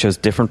 Yeah. It shows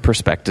different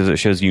perspectives. It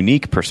shows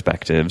unique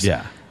perspectives.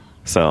 Yeah.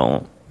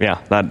 So yeah,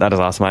 that is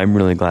awesome. I'm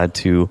really glad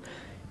to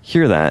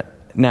hear that.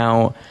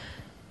 Now,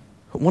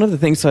 one of the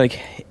things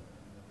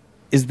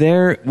is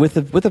there with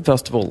a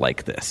festival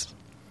like this?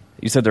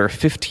 You said there are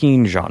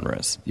 15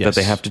 genres that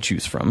they have to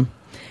choose from.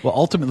 Well,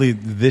 ultimately,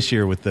 this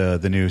year with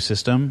the new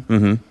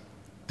system,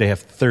 they have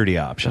 30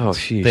 options. Oh,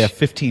 sheesh. They have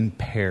 15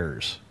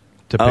 pairs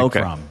to pick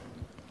from.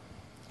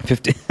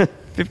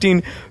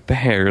 15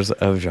 pairs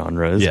of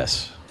genres.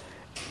 Yes.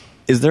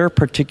 Is there a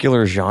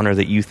particular genre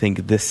that you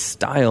think this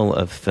style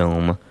of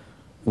film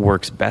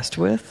works best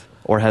with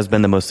or has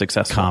been the most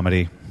successful?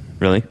 Comedy.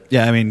 Really?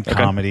 Yeah, I mean,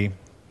 comedy.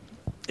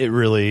 It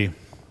really,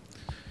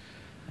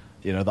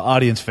 the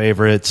audience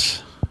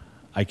favorites,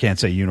 I can't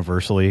say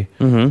universally,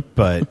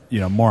 but,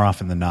 more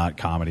often than not,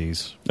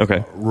 comedies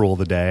rule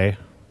the day.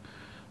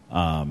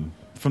 From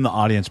the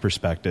audience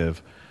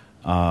perspective,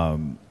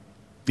 when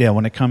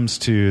it comes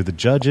to the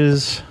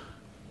judges,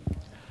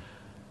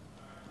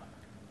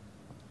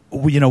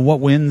 what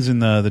wins in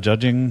the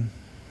judging,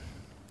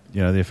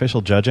 the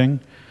official judging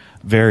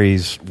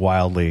varies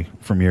wildly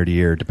from year to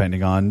year,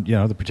 depending on,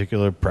 the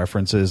particular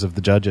preferences of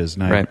the judges.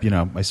 And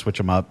I switch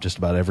them up just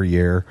about every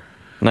year.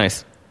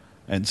 Nice.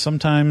 And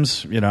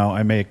sometimes,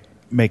 I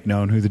make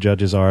known who the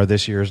judges are.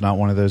 This year is not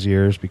one of those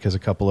years because a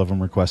couple of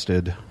them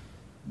requested,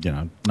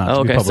 not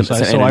to be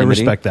publicized. So I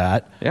respect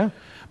that. Yeah.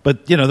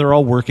 But, they're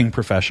all working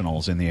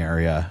professionals in the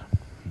area.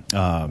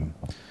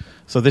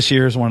 So this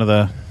year is one of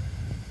the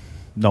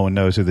no one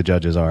knows who the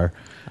judges are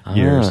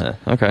years.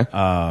 Okay.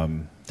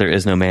 There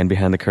is no man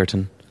behind the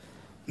curtain.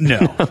 No.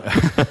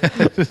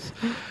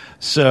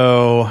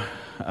 So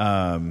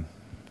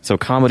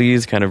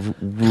comedies kind of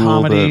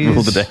rule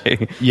the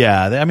day.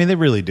 Yeah, they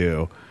really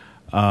do.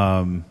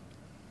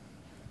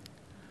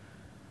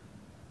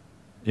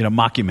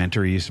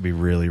 Mockumentary used to be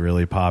really,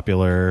 really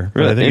popular.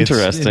 Really I think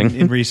interesting.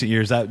 In recent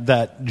years,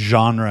 that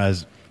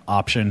genre's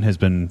option has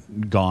been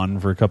gone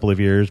for a couple of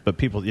years, but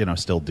people,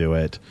 still do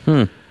it.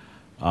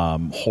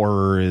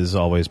 Horror is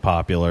always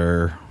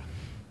popular.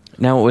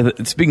 Now,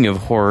 speaking of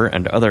horror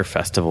and other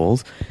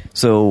festivals,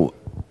 so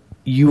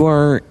you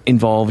are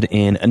involved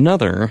in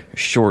another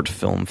short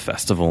film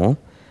festival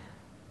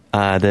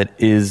that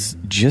is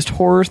just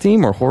horror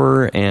theme or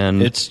horror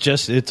and...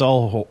 It's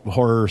all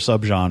horror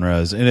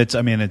subgenres. And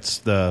it's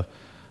the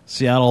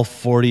Seattle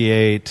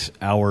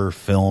 48-hour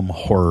film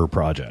horror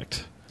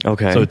project.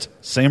 Okay. So it's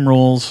same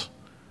rules,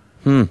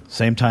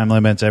 same time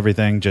limits,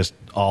 everything, just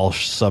all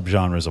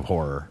subgenres of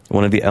horror.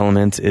 One of the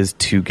elements is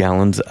 2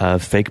 gallons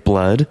of fake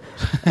blood.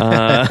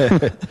 One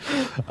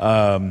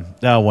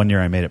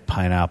year I made it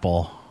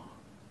pineapple.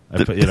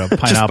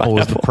 Pineapple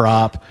was the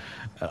prop.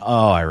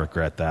 Oh, I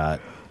regret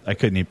that. I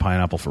couldn't eat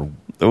pineapple for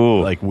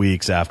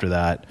weeks after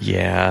that.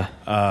 Yeah.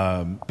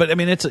 But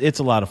it's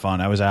a lot of fun.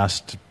 I was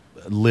asked,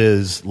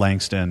 Liz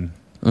Langston,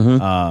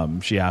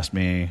 she asked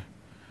me,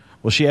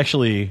 she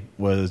actually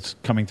was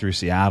coming through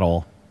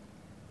Seattle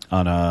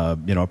on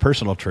a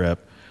personal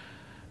trip,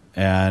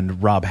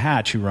 and Rob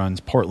Hatch, who runs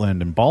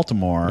Portland and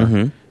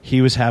Baltimore,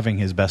 he was having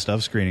his best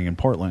of screening in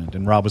Portland,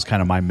 and Rob was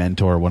kind of my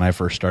mentor when I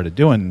first started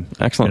doing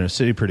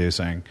city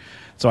producing.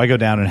 So I go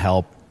down and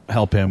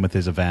help him with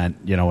his event,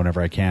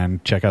 whenever I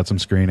can, check out some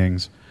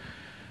screenings.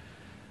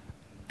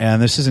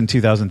 And this is in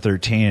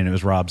 2013, and it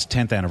was Rob's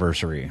 10th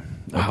anniversary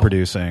of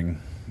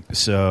producing.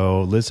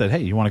 So Liz said,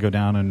 "Hey, you want to go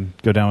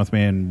down with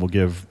me, and we'll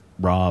give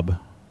Rob,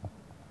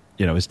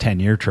 his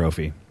 10-year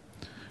trophy."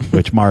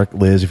 Which, Mark,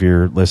 Liz, if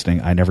you're listening,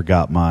 I never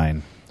got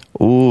mine.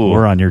 Ooh.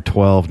 We're on year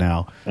 12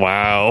 now.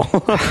 Wow.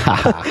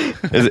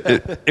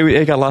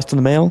 It got lost in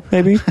the mail,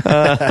 maybe?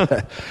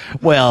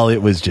 Well,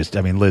 it was just,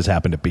 Liz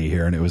happened to be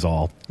here, and it was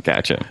all...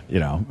 Gotcha.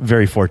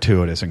 Very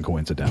fortuitous and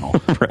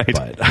coincidental.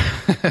 Right.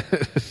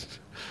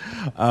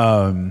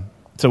 But,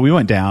 so we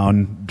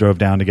drove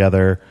down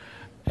together,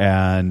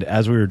 and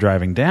as we were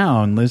driving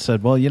down, Liz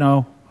said,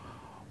 well,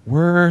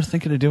 we're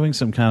thinking of doing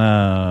some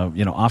kind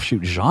of,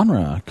 offshoot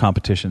genre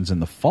competitions in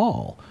the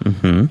fall.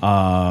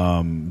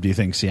 Do you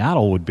think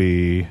Seattle would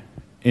be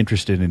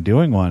interested in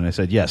doing one? I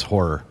said, yes,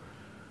 horror.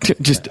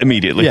 Just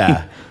immediately.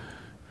 Yeah.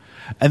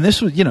 And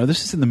this was,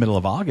 this is in the middle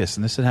of August,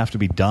 and this would have to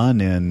be done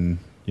in,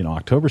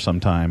 October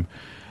sometime.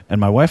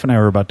 And my wife and I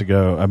were about to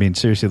go,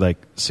 seriously, like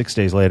 6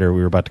 days later, we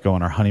were about to go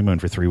on our honeymoon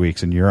for 3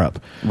 weeks in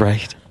Europe.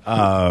 Right.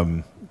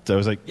 So I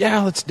was like,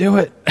 yeah, let's do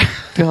it.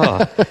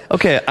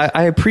 Okay,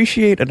 I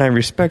appreciate and I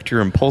respect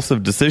your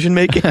impulsive decision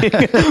making.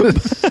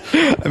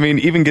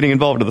 Even getting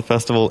involved in the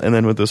festival and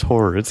then with this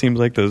horror, it seems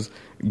like those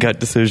gut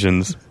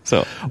decisions.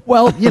 So,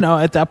 well,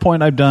 at that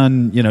point, I've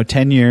done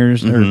 10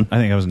 years, or I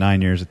think I was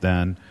 9 years at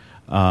then.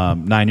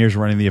 9 years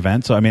running the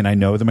event, so I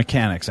know the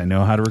mechanics. I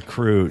know how to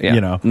recruit.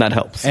 And that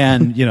helps.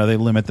 And they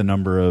limit the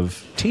number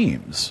of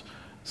teams.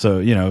 So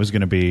it was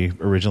going to be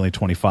originally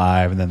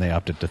 25, and then they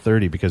upped it to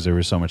 30 because there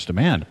was so much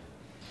demand.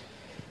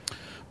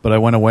 But I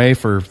went away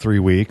for 3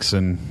 weeks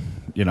and,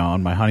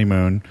 on my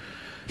honeymoon,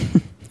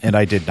 and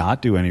I did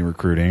not do any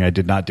recruiting. I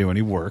did not do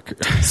any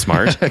work.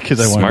 Smart. Because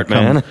I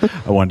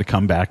wanted to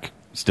come back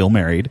still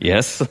married.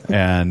 Yes.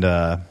 And,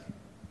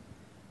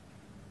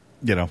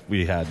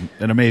 we had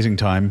an amazing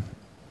time.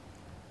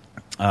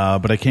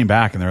 But I came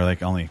back and there were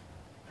like only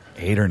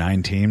 8 or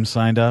 9 teams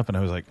signed up. And I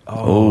was like,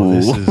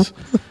 this is...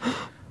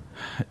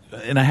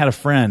 And I had a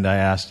friend, I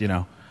asked,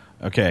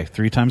 okay,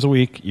 3 times a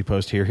week, you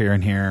post here, here,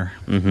 and here.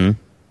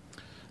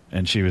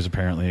 And she was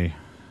apparently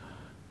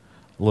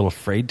a little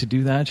afraid to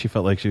do that. She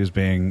felt like she was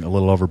being a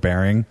little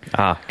overbearing.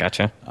 Ah,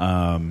 gotcha.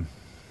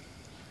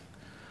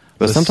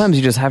 But sometimes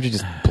you just have to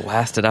just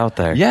blast it out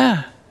there.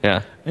 Yeah.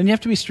 Yeah. And you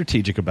have to be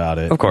strategic about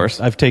it. Of course.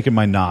 I've taken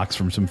my knocks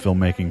from some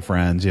filmmaking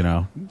friends,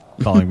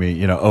 calling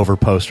me, over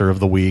poster of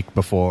the week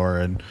before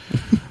and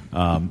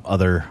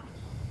other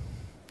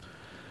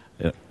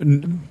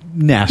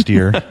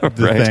nastier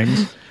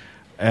things.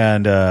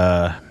 And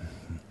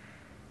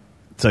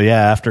so,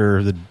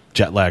 after the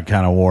jet lag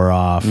kind of wore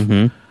off,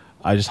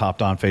 I just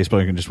hopped on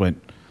Facebook and just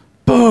went,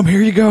 boom,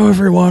 here you go,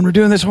 everyone. We're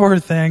doing this horror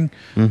thing.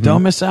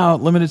 Don't miss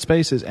out. Limited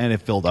spaces. And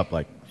it filled up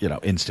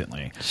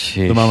instantly.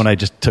 Sheesh. The moment I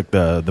just took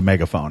the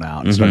megaphone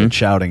out and started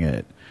shouting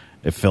it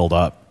filled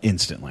up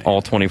instantly.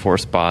 All 24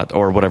 spots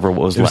or whatever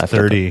was left. left.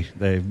 30.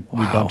 We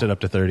bumped it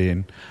up to 30,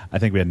 and I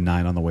think we had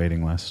 9 on the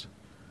waiting list.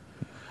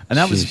 And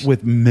that was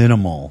with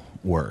minimal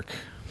work.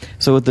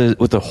 So with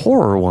the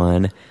horror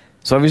one,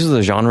 so obviously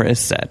the genre is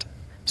set.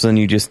 So then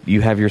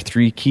you have your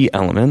 3 key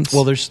elements.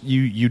 Well, there's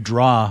you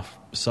draw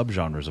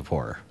subgenres of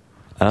horror.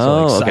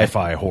 Oh, so okay.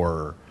 Sci-fi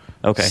horror,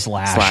 okay,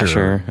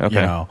 slasher,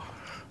 okay.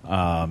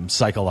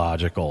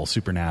 Psychological,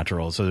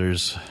 supernatural. So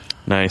there's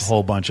a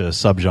whole bunch of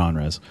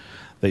subgenres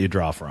that you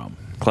draw from.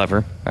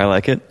 Clever. I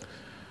like it.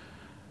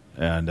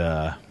 And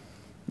that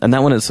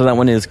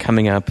one is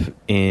coming up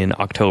in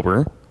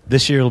October.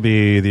 This year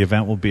the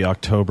event will be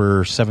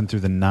October 7th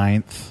through the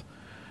 9th,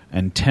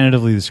 and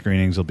tentatively the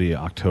screenings will be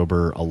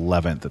October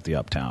 11th at the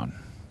Uptown.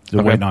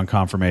 We're waiting on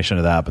confirmation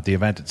of that, but the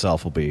event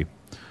itself will be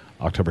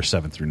October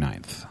 7th through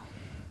 9th.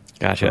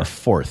 Gotcha.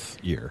 For our 4th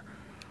year.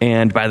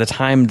 And by the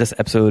time this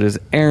episode is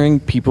airing,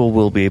 people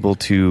will be able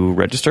to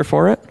register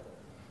for it?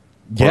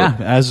 Yeah,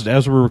 as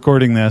we're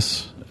recording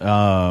this,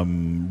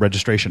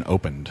 registration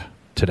opened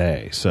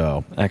today.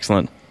 So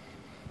excellent.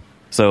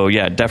 So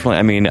yeah, definitely.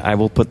 I mean, I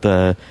will put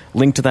the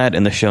link to that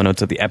in the show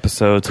notes of the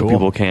episode, so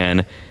people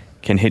can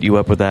hit you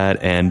up with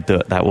that, and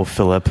that will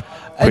fill up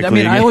quickly. I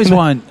mean, I always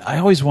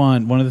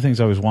want. One of the things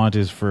I always want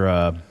is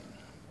for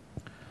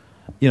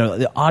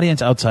the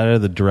audience outside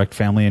of the direct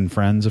family and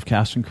friends of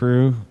cast and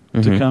crew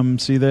to come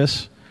see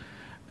this.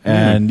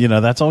 And,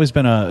 that's always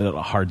been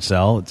a hard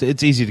sell.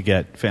 It's easy to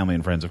get family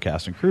and friends of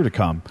cast and crew to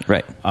come.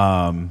 Right.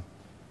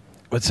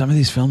 But some of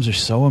these films are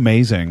so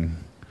amazing.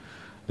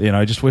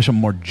 I just wish a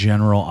more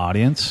general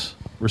audience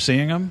were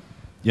seeing them.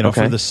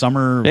 For the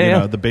summer,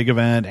 the big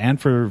event,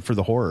 and for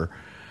the horror.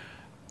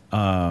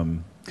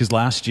 Because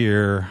last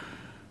year,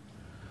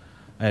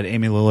 I had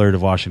Amy Lillard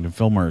of Washington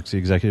Filmworks, the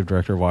executive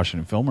director of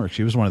Washington Filmworks.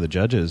 She was one of the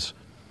judges.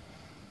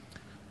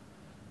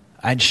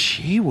 And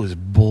she was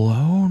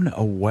blown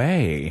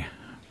away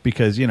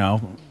because,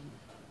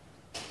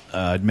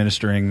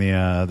 administering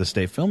the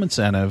state film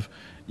incentive,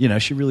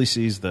 she really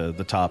sees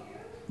the top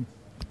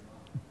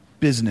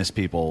business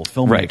people,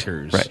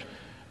 filmmakers, right.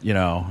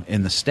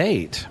 In the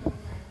state.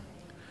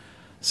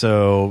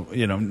 So,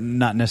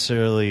 not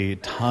necessarily a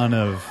ton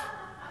of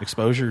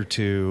exposure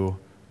to,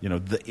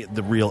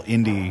 the real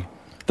indie,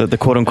 the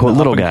quote unquote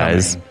little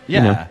guys.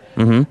 Yeah.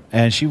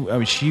 And she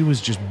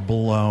was just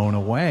blown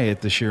away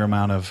at the sheer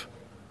amount of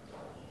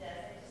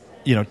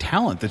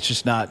talent that's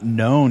just not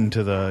known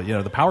to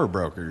the power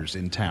brokers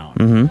in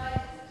town.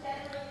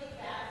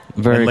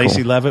 Very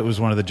Lacey cool. Levitt was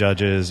one of the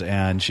judges,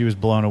 and she was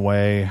blown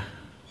away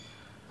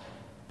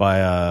by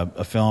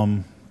a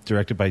film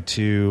directed by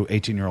 2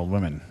 18-year-old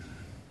women.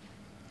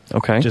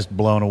 Okay. Just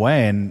blown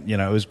away. And,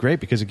 it was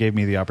great because it gave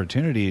me the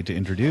opportunity to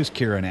introduce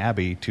Kira and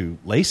Abby to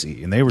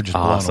Lacey, and they were just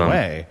blown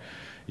away,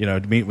 to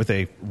meet with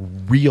a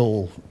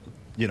real,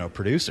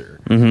 producer.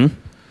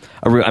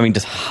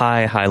 Just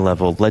high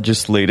level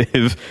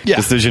legislative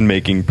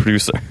decision-making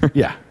producer.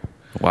 Yeah.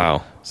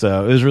 Wow.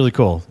 So it was really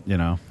cool,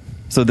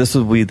 So this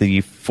will be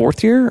the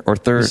 4th year or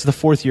 3rd? This is the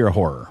 4th year of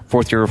horror.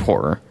 4th year of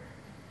horror.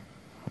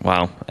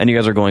 Wow. And you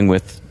guys are going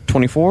with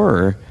 24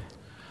 or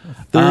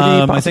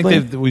 30 possibly? I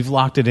think we've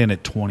locked it in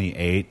at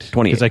 28.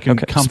 28. Because I can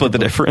split the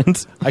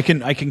difference. I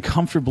can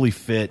comfortably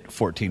fit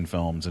 14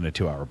 films in a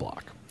 2-hour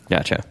block.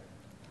 Gotcha.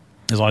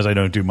 As long as I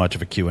don't do much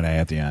of a Q&A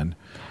at the end.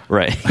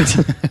 Right.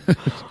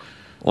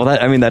 Well, that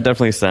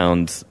definitely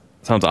sounds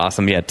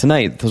awesome. Yeah,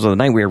 tonight, so the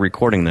night we are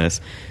recording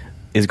this,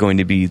 is going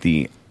to be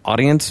the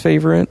audience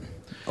favorite,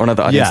 or not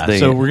the audience. Yeah,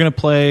 so we're going to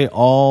play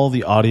all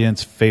the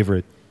audience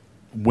favorite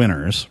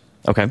winners.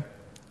 Okay.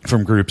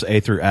 From groups A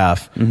through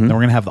F. Then we're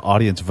going to have the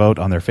audience vote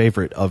on their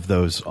favorite of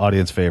those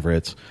audience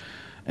favorites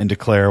and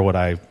declare what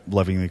I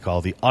lovingly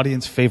call the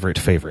audience favorite.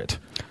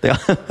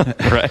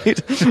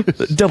 Right?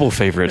 Double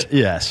favorite.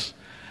 Yes.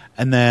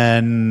 And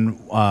then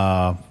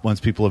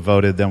once people have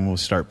voted, then we'll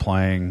start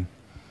playing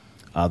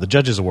the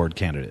Judges Award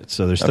candidates.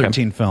 So there's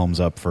 13 films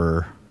up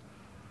for,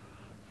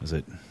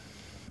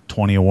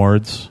 20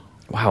 awards?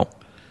 Wow.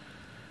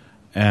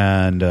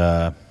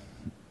 And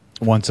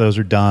once those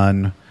are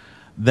done,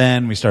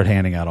 then we start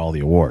handing out all the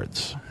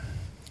awards.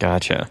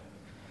 Gotcha.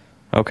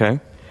 Okay.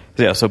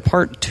 So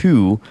part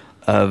 2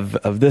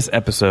 of this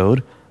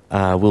episode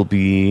will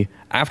be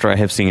after I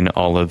have seen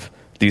all of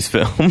these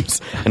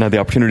films and have the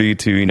opportunity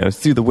to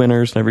see the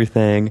winners and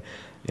everything.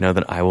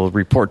 then I will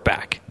report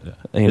back.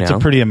 It's a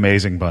pretty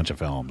amazing bunch of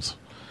films.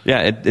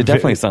 Yeah, it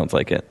definitely sounds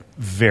like it.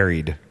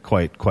 Varied,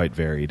 quite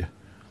varied.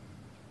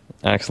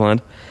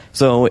 Excellent.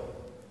 So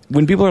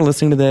when people are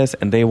listening to this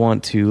and they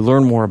want to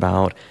learn more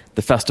about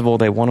the festival,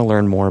 they want to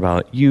learn more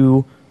about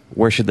you,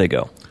 where should they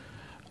go?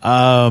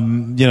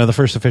 The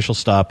first official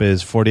stop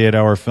is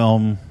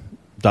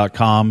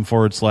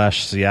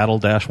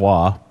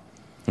 48hourfilm.com/Seattle-WA.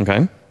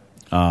 Okay.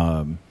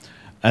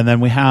 And then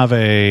we have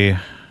a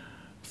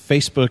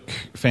Facebook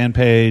fan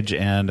page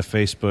and a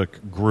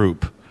Facebook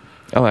group.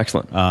 Oh,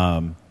 excellent.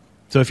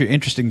 So if you're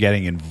interested in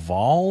getting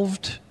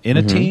involved in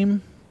a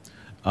team,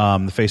 the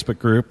Facebook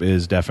group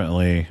is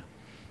definitely...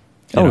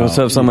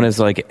 so if someone is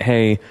like,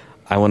 hey,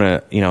 I want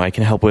to, I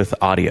can help with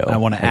audio. I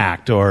want to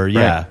act, or,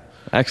 Right.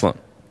 Excellent.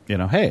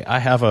 Hey, I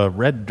have a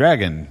red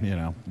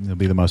dragon, it'll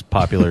be the most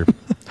popular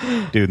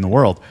dude in the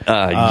world.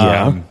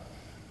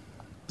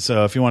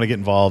 So if you want to get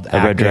involved...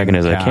 A red dragon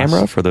is a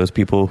camera, for those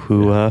people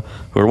who are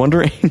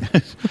wondering.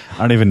 I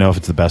don't even know if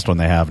it's the best one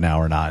they have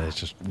now or not. It's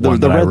just the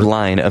red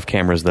line of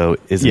cameras, though,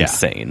 is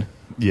insane.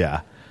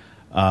 Yeah.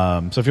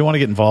 So if you want to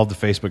get involved,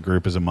 the Facebook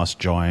group is a must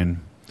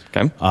join.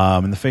 Okay.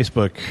 And the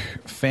Facebook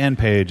fan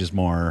page is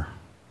more,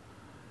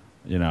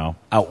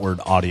 outward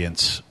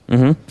audience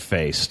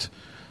faced.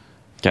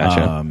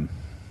 Gotcha.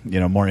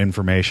 More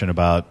information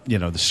about,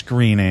 the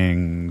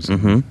screenings,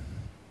 and,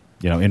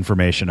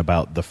 information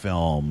about the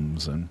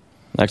films. And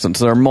excellent.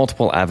 So there are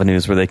multiple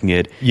avenues where they can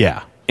get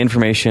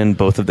information,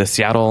 both of the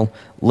Seattle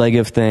leg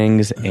of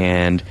things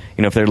and,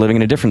 if they're living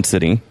in a different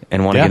city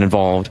and want to get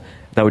involved,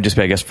 that would just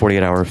be, I guess,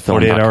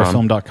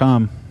 48hourfilm.com.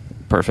 48hourfilm.com.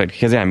 Perfect.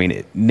 Because,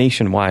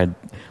 nationwide,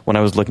 when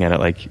I was looking at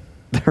it,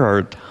 there are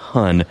a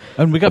ton.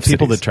 And we got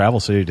people that travel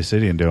city to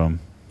city and do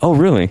them. Oh,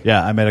 really?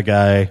 Yeah, I met a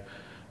guy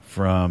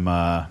from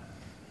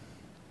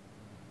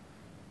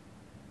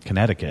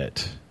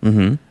Connecticut.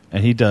 And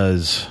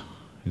he's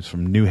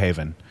from New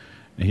Haven.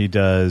 And he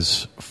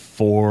does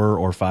 4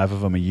 or 5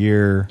 of them a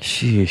year.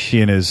 Sheesh.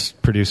 He and his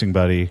producing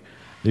buddy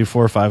do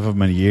 4 or 5 of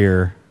them a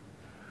year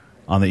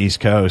on the East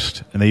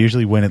Coast, and they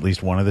usually win at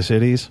least one of the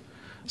cities.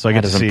 So I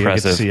get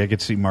to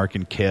see Mark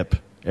and Kip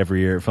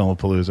every year at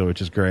Filmapalooza,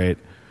 which is great.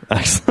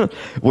 Excellent.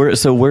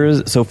 So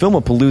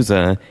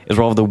Filmapalooza is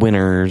where all the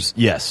winners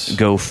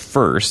go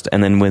first,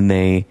 and then when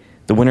the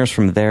winners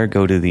from there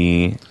go to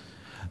the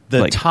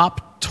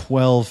top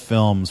 12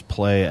 films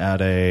play at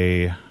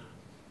a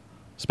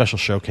special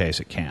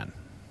showcase at Cannes.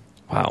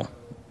 Wow.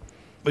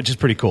 Which is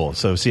pretty cool.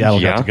 So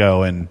Seattle got to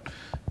go in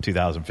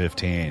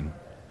 2015.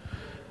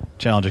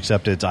 Challenge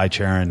accepted. It's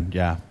iCharon.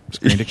 Yeah.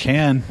 Screened at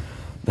Cannes.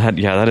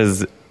 That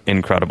is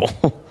incredible.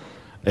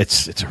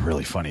 It's a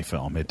really funny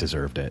film. It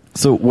deserved it.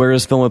 So where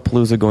is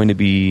Filmapalooza going to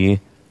be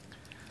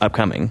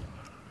upcoming?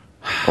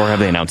 Or have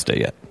they announced it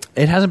yet?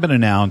 It hasn't been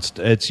announced.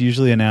 It's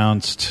usually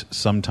announced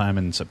sometime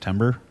in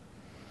September.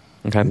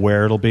 Okay.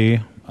 Where it'll be,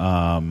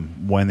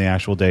 when the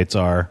actual dates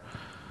are.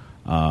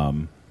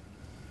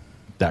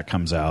 That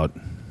comes out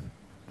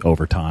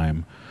over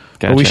time.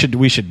 Gotcha. But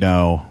we should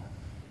know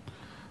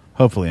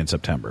hopefully in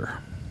September.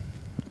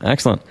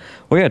 Excellent.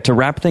 Well, to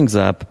wrap things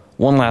up,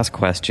 one last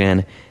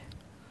question.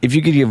 If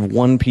you could give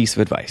one piece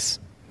of advice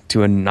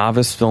to a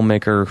novice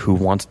filmmaker who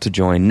wants to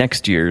join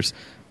next year's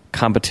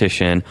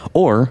competition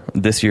or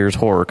this year's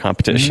horror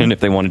competition, if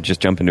they want to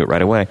just jump into it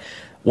right away,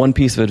 one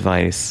piece of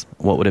advice,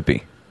 what would it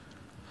be?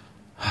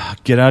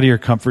 Get out of your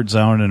comfort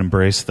zone and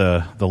embrace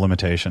the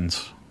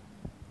limitations.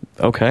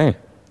 Okay.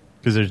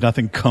 Because there's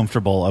nothing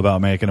comfortable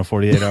about making a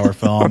 48-hour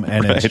film,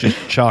 and it's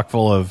just chock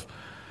full of,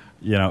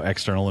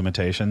 external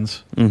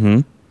limitations.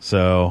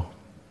 So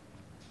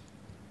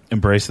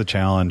embrace the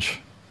challenge.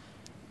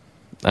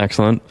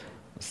 Excellent.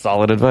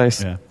 Solid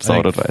advice. Yeah.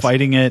 Solid advice.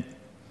 Fighting it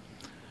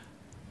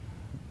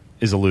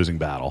is a losing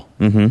battle.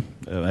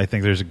 I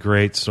think there's a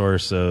great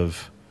source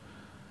of,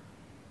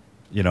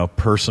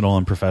 personal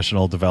and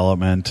professional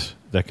development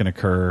that can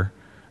occur,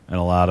 and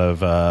a lot of,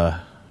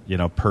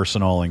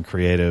 personal and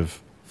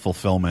creative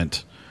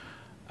fulfillment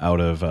out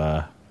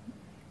of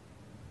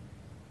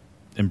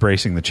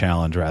embracing the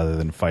challenge rather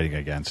than fighting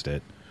against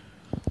it.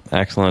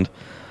 Excellent.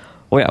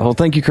 Well,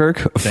 thank you,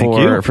 Kirk,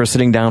 for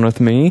sitting down with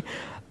me.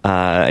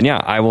 And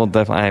I will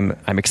definitely.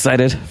 I'm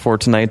excited for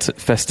tonight's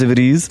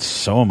festivities.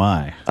 So am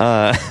I.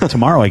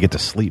 Tomorrow I get to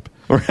sleep.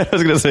 I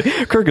was going to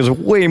say, Kirk is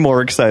way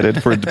more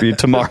excited for it to be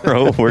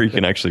tomorrow, where you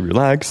can actually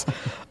relax.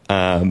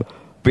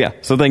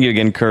 So thank you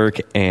again, Kirk,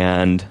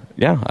 and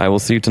I will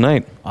see you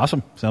tonight.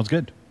 Awesome. Sounds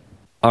good.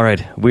 All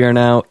right, we are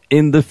now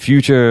in the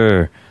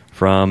future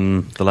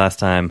from the last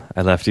time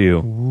I left you.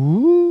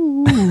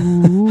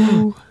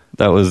 Ooh.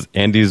 That was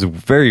Andy's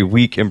very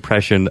weak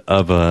impression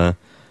of a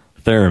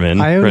theremin.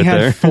 I only had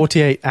there.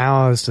 48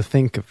 hours to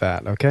think of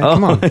that, okay?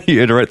 Come on. You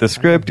had to write the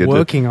script. I'm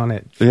working on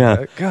it.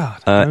 Yeah.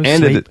 God,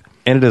 and it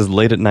is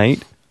late at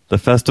night. The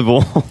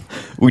festival,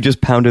 we just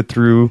pounded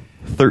through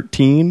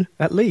 13.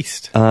 At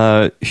least.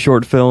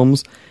 Short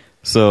films.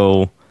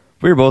 So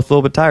we were both a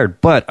little bit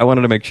tired. But I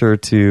wanted to make sure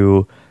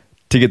to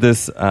get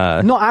this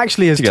not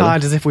actually as together.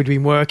 tired as if we'd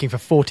been working for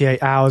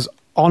 48 hours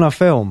on a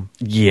film.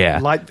 Yeah.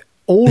 Like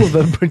all of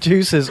the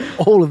producers,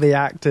 all of the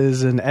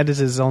actors and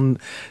editors on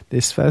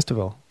this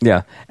festival.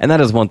 Yeah, and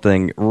that is one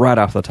thing right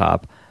off the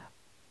top.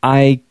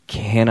 I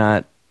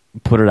cannot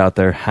put it out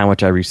there how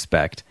much I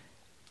respect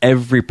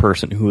every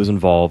person who was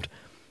involved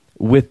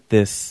with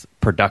this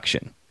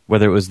production,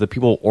 whether it was the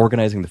people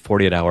organizing the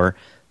 48-hour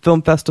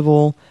film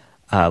festival,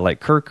 like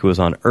Kirk, who was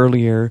on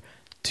earlier,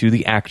 to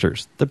the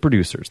actors, the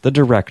producers, the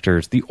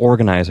directors, the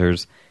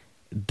organizers.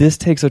 This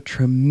takes a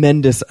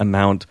tremendous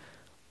amount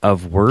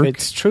of work.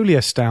 It's truly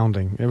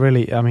astounding. It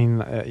really, I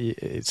mean,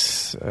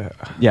 it's...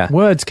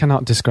 words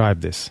cannot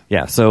describe this.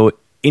 Yeah, so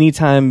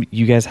anytime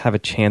you guys have a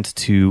chance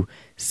to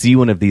see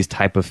one of these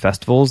type of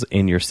festivals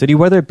in your city,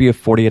 whether it be a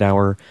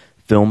 48-hour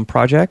film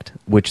project,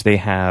 which they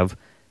have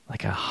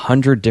like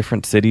 100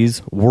 different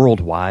cities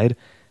worldwide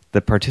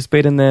that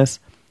participate in this,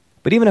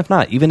 but even if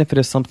not, even if it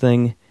is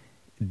something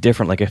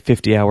different, like a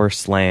 50-hour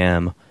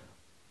slam,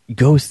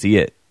 go see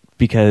it,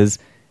 because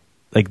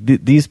like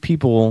these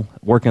people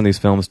working on these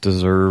films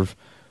deserve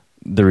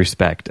the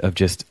respect of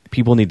just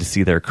people need to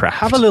see their craft.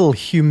 Have a little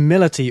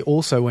humility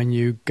also when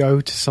you go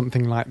to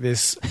something like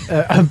this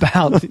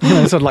about,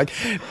 sort of like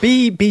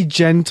be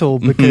gentle,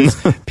 because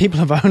people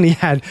have only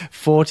had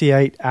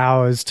 48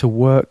 hours to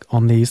work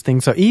on these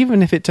things. So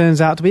even if it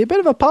turns out to be a bit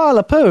of a pile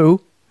of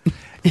poo,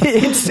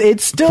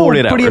 it's still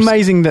pretty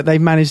amazing that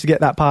they've managed to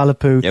get that pile of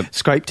poo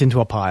scraped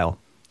into a pile.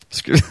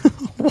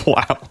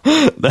 Wow.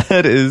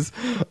 That is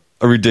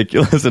a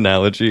ridiculous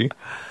analogy.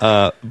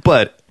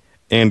 But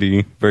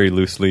Andy, very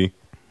loosely,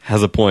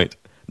 has a point.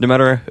 No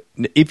matter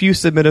if you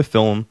submit a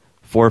film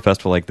for a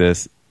festival like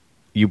this,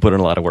 you put in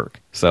a lot of work.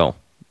 So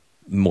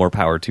more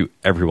power to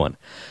everyone.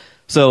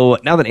 So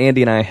now that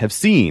Andy and I have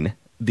seen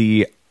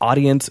the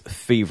audience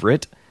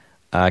favorite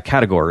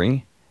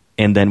category,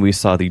 and then we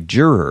saw the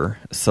juror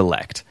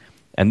select,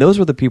 and those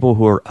were the people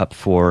who are up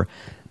for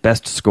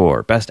best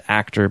score, best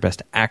actor,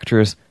 best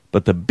actress,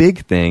 but the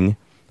big thing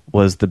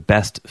was the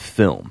best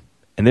film.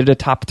 And they did a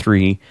top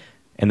 3,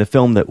 and the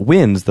film that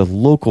wins the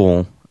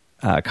local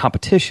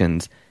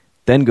competitions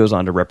then goes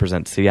on to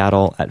represent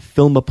Seattle at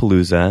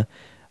Filmapalooza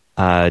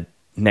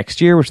next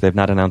year, which they've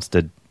not announced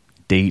a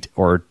date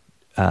or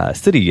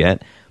city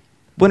yet.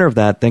 Winner of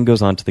that then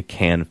goes on to the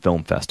Cannes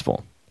Film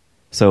Festival.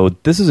 So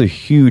this is a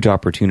huge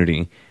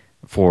opportunity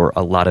for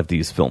a lot of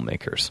these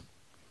filmmakers.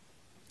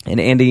 And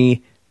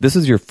Andy, this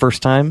is your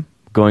first time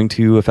going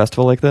to a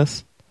festival like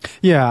this?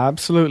 Yeah,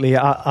 absolutely.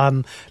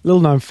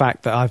 Little known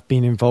fact that I've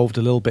been involved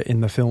a little bit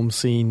in the film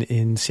scene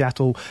in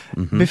Seattle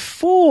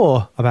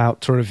before About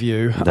to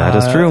Review. That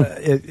is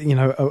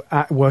true.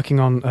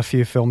 Working on a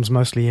few films,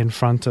 mostly in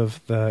front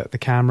of the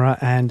camera.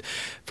 And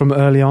from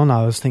early on,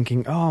 I was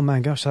thinking, oh my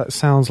gosh, that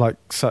sounds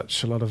like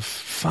such a lot of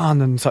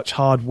fun and such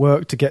hard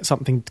work to get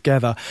something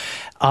together.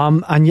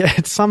 And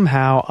yet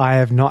somehow I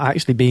have not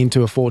actually been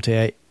to a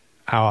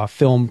 48-hour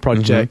film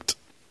project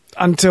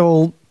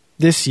until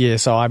this year,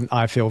 so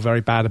I feel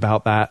very bad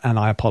about that, and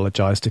I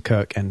apologize to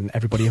Kirk and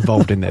everybody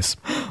involved in this.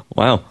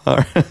 Wow. All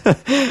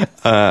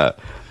right.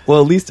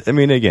 Well, at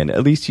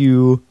least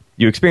you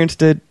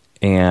experienced it,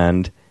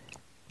 and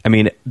I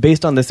mean,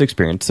 based on this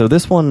experience, so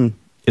this one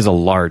is a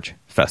large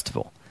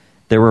festival.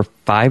 There were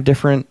 5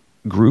 different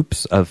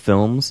groups of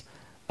films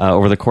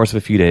over the course of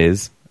a few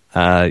days.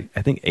 I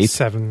think 8.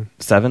 7.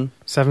 7?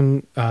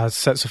 7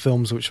 sets of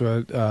films, which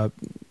were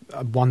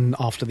one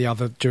after the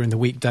other during the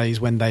weekdays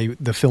when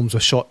the films were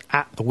shot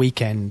at the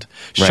weekend,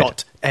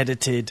 shot,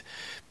 edited,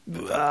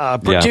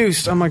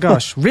 produced. Oh my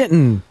gosh,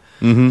 written.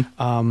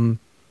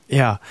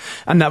 Yeah,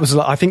 and that was.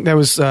 I think there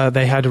was.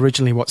 They had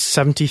originally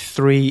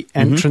 73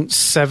 entrants,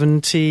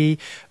 70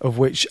 of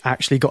which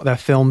actually got their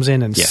films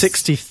in, and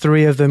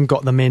 63 of them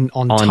got them in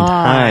on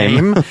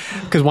time.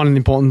 Because one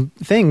important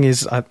thing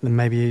is,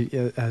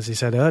 maybe as he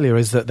said earlier,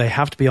 is that they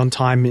have to be on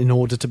time in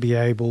order to be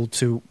able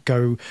to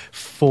go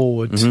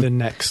forward to the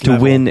next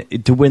level.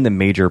 To win the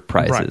major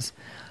prizes.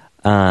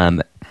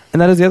 Right.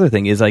 And that is the other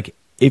thing is, like,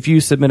 if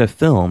you submit a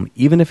film,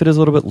 even if it is a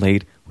little bit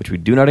late, which we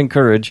do not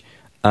encourage,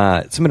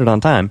 submit it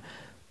on time.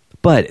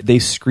 But they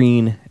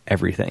screen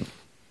everything.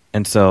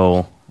 And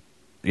so,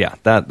 yeah,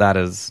 that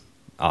is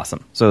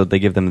awesome. So they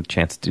give them the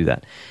chance to do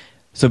that.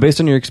 So based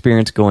on your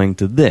experience going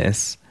to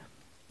this,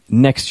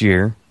 next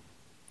year,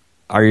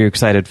 are you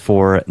excited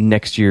for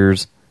next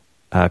year's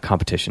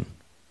competition?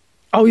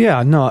 Oh,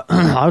 yeah, no,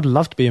 I would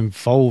love to be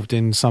involved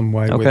in some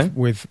way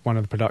with one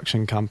of the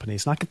production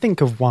companies. And I could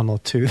think of one or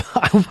two that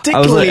I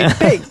particularly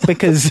pick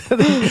because,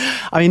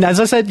 I mean, as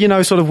I said,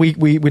 sort of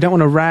we don't want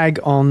to rag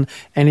on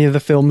any of the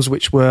films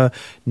which were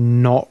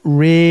not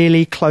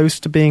really close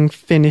to being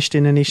finished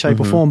in any shape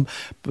or form.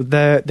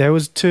 But there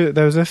was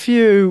a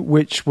few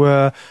which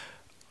were,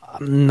 I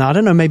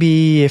don't know,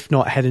 maybe if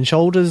not head and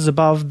shoulders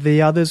above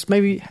the others,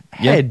 maybe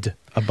head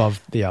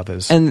above the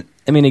others. And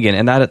I mean, again,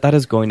 and that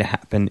is going to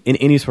happen in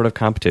any sort of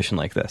competition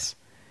like this.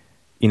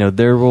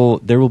 There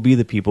will be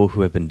the people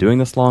who have been doing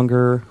this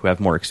longer, who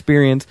have more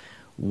experience,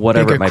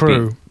 whatever it might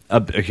be.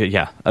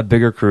 A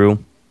bigger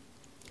crew.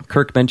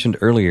 Kirk mentioned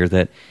earlier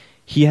that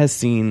he has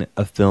seen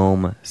a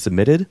film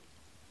submitted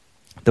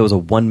that was a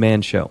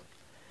one-man show.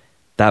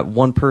 That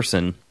one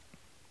person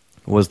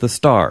was the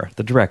star,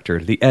 the director,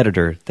 the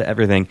editor, the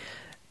everything,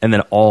 and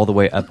then all the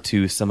way up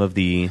to some of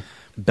the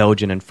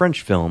Belgian and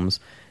French films,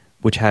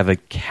 which have a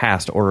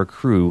cast or a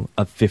crew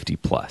of 50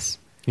 plus.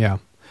 Yeah.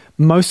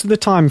 Most of the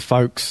time,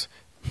 folks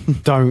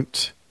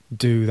don't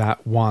do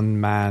that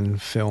one-man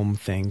film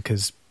thing,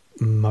 because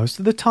most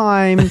of the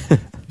time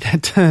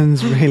that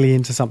turns really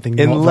into something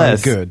not very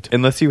good.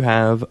 Unless you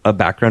have a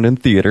background in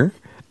theater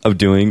of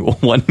doing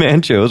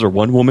one-man shows or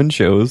one-woman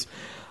shows,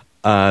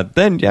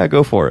 then yeah,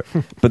 go for it.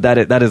 But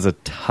that is a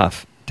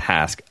tough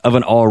task of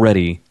an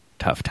already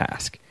tough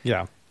task.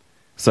 Yeah.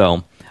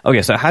 So,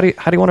 okay, so how do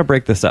you want to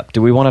break this up?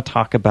 Do we want to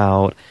talk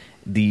about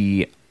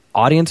the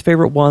audience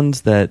favorite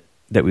ones that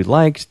we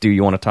liked? Do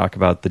you want to talk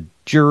about the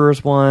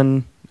jurors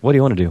one? What do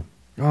you want to do?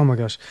 Oh my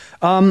gosh.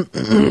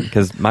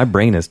 Because my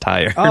brain is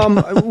tired.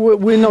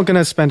 We're not going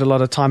to spend a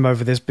lot of time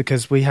over this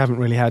because we haven't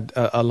really had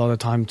a lot of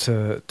time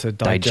to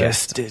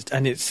digest it.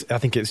 And I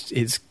think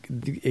it's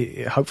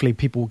hopefully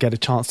people will get a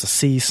chance to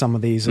see some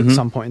of these at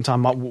some point in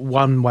time.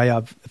 One way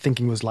of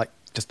thinking was like,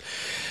 just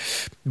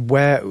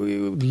where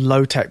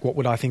low tech, what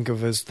would I think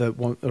of as a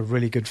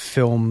really good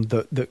film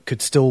that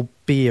could still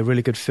be a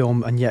really good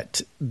film and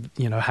yet,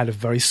 had a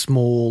very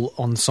small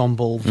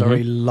ensemble,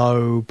 very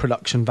low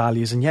production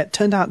values, and yet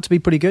turned out to be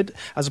pretty good,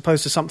 as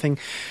opposed to something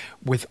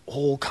with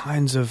all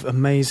kinds of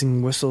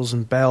amazing whistles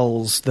and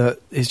bells that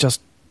is just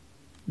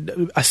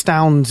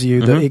astounds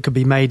you that it could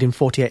be made in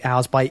 48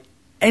 hours by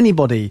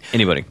anybody,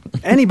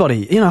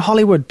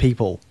 Hollywood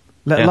people,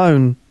 let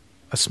alone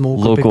a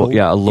small group of people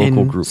a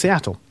local in group.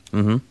 Seattle.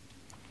 Mm-hmm.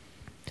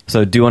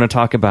 So do you want to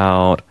talk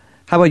about,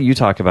 how about you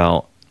talk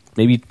about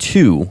maybe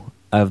two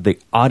of the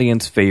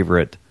audience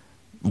favorite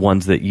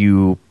ones that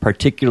you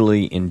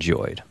particularly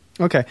enjoyed?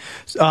 Okay.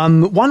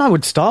 One I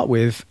would start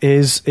with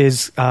is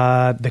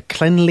the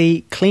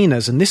Cleanly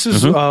Cleaners. And this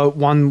is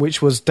one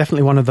which was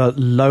definitely one of the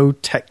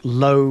low-tech,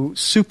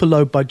 super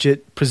low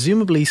budget,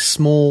 presumably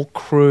small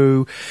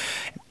crew.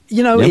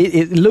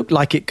 It looked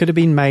like it could have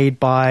been made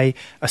by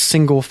a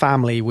single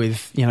family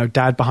with,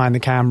 dad behind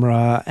the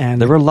camera. And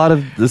there were a lot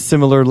of the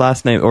similar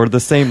last name or the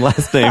same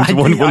last names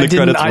when the credits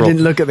rolled. I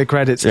didn't look at the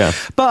credits. Yeah.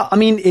 But, I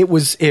mean, it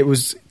was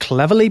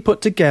cleverly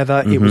put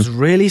together. It was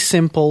really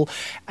simple.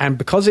 And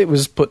because it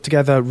was put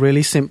together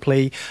really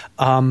simply,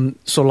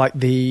 sort of like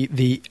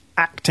the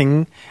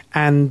acting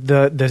and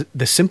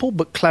the simple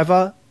but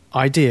clever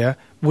idea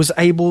was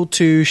able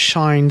to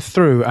shine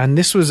through. And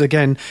this was,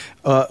 again,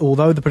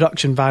 although the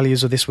production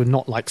values of this were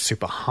not like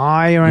super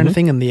high or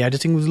anything, and the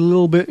editing was a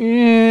little bit,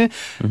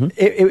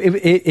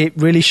 it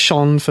really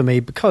shone for me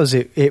because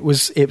it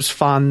was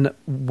fun,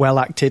 well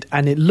acted,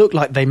 and it looked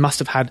like they must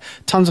have had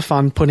tons of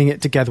fun putting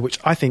it together, which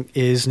I think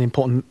is an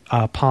important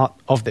part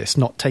of this,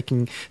 not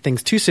taking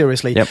things too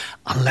seriously,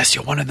 unless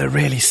you're one of the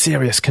really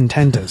serious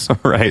contenders.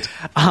 Right.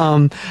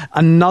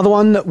 Another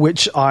one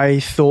which I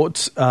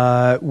thought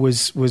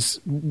was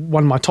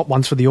one of my top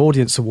ones for the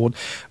audience award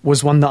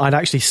was one that I'd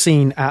actually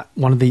seen at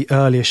one of the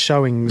earlier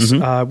showings,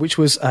 which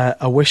was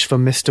A Wish for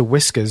Mr.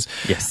 Whiskers.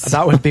 Yes.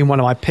 That would have been one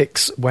of my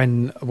picks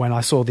when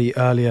I saw the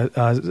earlier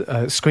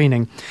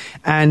screening.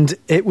 And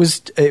it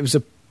was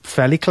a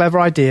fairly clever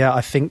idea.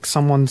 I think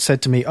someone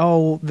said to me,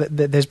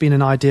 there's been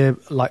an idea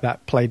like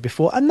that played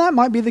before, and that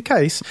might be the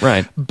case.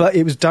 Right. But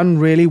it was done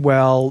really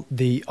well.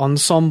 The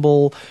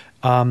ensemble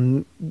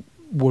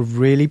were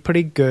really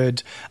pretty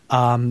good.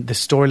 The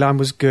storyline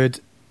was good.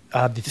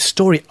 The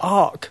story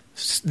arc,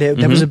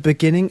 there was a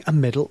beginning, a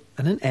middle,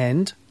 and an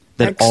end.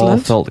 That Excellent. all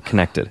felt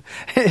connected.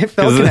 It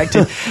felt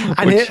connected,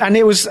 and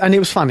it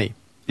was funny.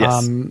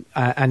 Yes.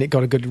 And it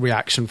got a good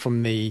reaction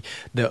from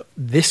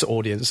this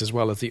audience as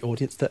well as the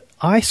audience that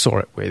I saw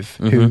it with,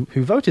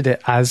 who voted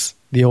it as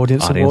the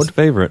audience award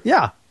favorite.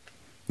 Yeah.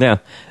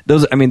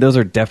 Those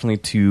are definitely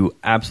two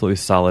absolutely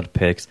solid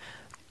picks.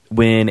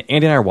 When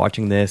Andy and I were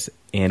watching this,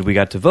 and we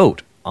got to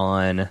vote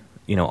on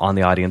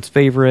the audience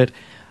favorite,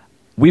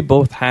 we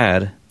both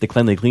had the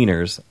Cleanly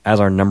Cleaners as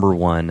our number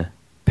one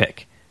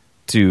pick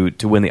to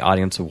win the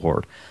audience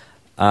award.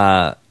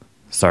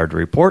 Sorry to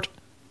report,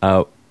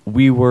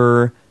 we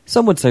were,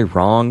 some would say,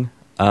 wrong.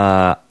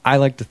 I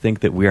like to think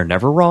that we are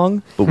never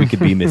wrong, but we could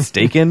be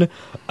mistaken.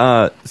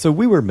 So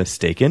we were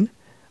mistaken,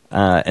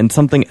 and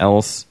something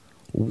else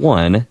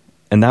won,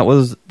 and that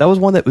was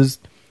one that was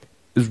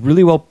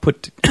really well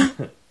put.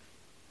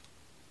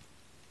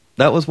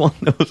 That was one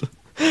that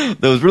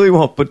was really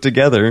well put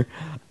together.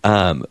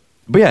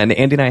 But yeah, and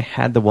Andy and I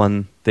had the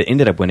one that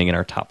ended up winning in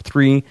our top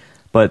three.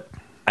 But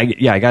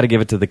I got to give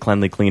it to the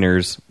Cleanly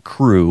Cleaners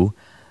crew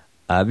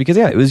because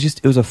it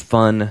was a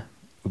fun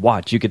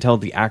watch. You could tell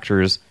the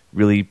actors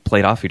really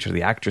played off each other.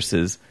 The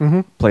actresses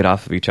played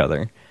off of each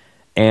other.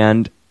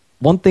 And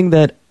one thing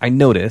that I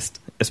noticed,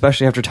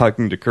 especially after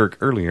talking to Kirk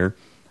earlier,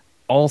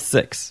 all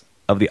 6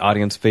 of the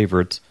audience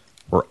favorites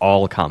were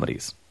all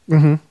comedies.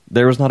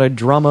 There was not a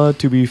drama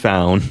to be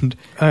found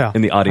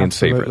in the audience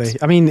favorites.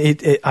 I mean,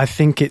 I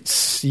think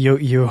it's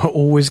you're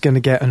always going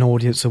to get an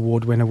audience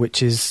award winner,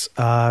 which is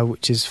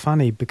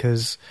funny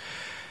because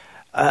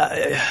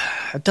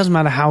it doesn't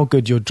matter how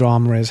good your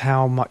drama is,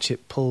 how much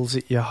it pulls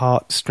at your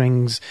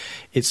heartstrings.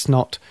 It's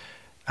not,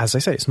 as they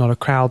say, it's not a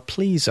crowd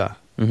pleaser.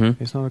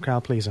 Mm-hmm. It's not a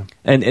crowd pleaser.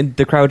 And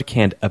the crowd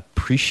can't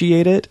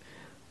appreciate it,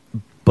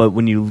 but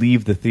when you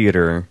leave the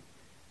theater,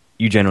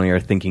 you generally are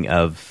thinking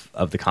of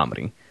the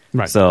comedy.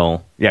 Right.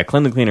 So, yeah,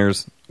 Cleanly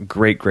Cleaners,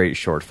 great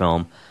short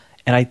film.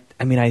 And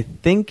I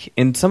think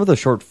in some of the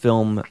short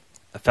film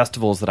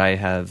festivals that I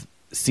have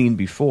seen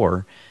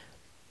before,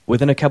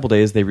 within a couple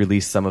days they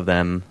release some of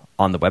them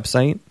on the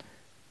website.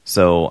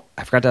 So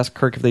I forgot to ask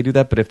Kirk if they do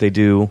that, but if they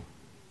do,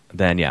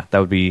 then yeah, that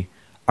would be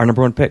our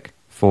number one pick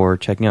for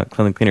checking out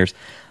Cleanly Cleaners.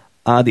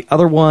 The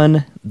other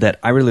one that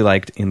I really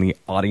liked in the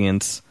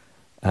audience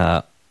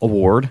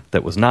award,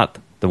 that was not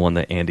the one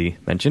that Andy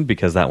mentioned,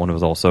 because that one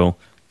was also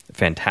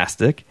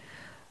fantastic,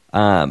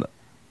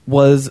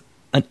 was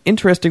an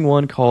interesting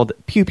one called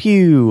Pew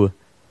Pew,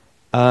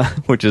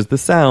 which is the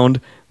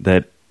sound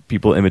that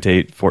people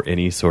imitate for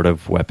any sort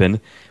of weapon.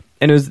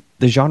 And it was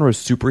the genre of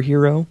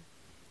superhero.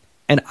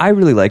 And I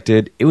really liked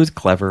it. It was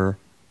clever.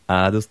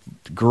 This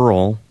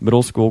girl,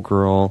 middle school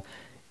girl,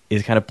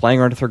 is kind of playing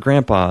around with her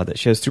grandpa that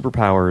she has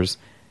superpowers,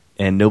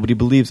 and nobody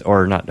believes,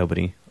 or not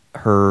nobody,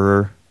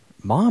 her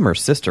mom or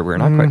sister, we're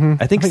not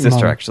quite, I think sister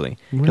mom. Actually,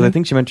 because really? I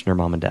think she mentioned her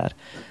mom and dad,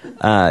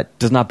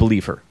 does not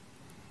believe her.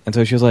 And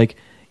so she was like,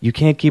 you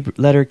can't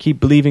let her keep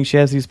believing she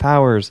has these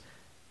powers.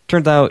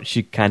 Turns out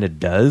she kind of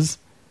does.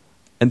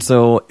 And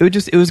so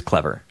it was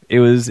clever. It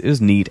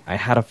was neat. I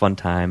had a fun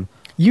time.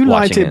 You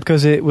liked it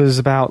because it was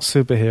about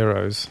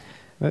superheroes.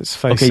 Let's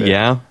face it. Okay,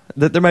 yeah.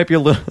 There might be a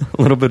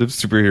little bit of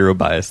superhero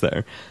bias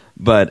there.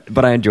 But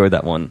I enjoyed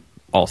that one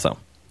also.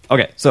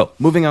 Okay, so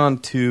moving on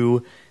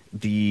to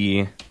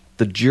the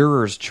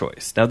juror's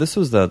choice. Now, this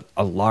was a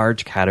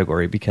large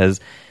category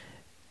because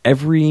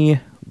every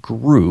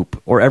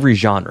group, or every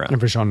genre,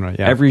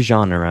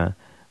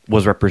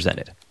 was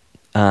represented.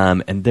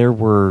 And there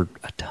were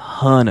a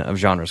ton of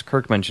genres.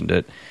 Kirk mentioned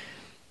it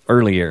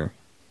earlier.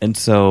 And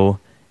so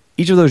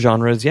each of those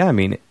genres, yeah, I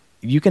mean,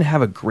 you can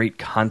have a great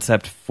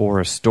concept for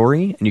a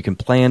story, and you can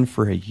plan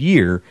for a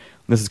year when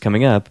this is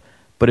coming up.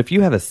 But if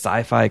you have a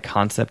sci-fi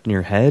concept in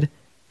your head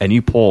and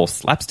you pull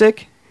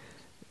slapstick,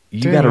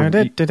 you gotta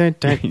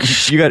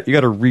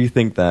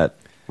rethink that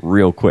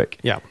real quick.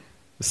 Yeah.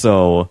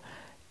 So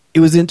it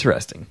was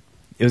interesting.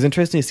 It was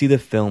interesting to see the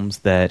films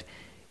that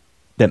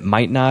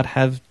might not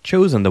have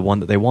chosen the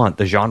one that they want,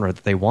 the genre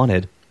that they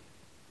wanted,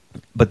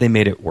 but they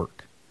made it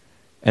work.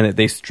 And that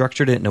they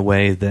structured it in a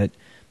way that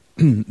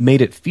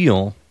made it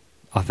feel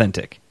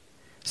authentic.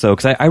 So,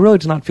 because I really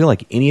did not feel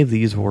like any of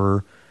these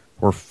were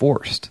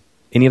forced.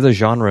 Any of the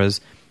genres,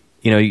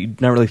 you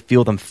not really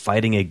feel them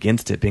fighting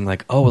against it, being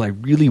like, oh, well, I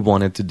really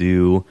wanted to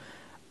do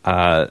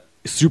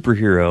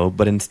superhero,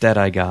 but instead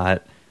I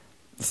got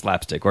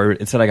slapstick, or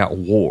instead I got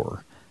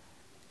war.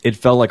 It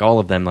felt like all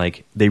of them,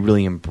 like, they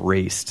really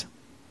embraced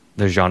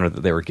the genre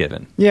that they were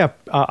given. Yeah,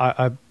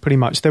 I pretty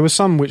much. There were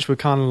some which were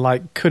kind of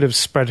like, could have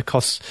spread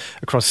across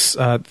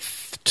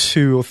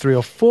 2 or 3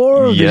 or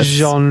 4 of the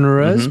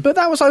genres, but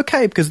that was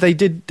okay because they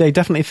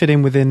definitely fit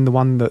in within the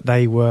one that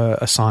they were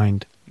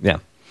assigned. Yeah.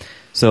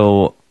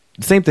 So,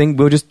 same thing,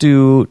 we'll just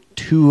do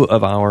 2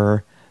 of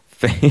our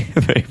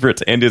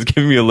favorites. Andy's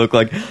giving me a look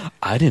like,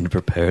 I didn't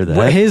prepare that.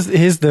 Well, here's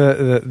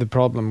the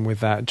problem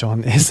with that,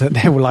 John, is that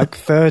there were like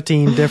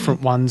 13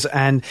 different ones,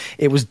 and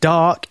it was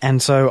dark,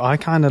 and so I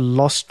kind of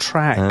lost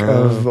track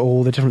of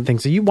all the different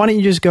things. So why don't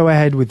you just go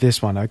ahead with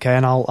this one, okay?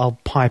 And I'll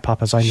pipe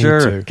up as I need to.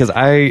 Sure, because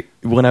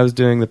when I was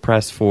doing the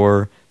press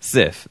for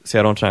SIFF,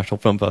 Seattle International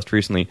Film Fest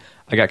recently,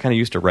 I got kind of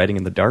used to writing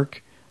in the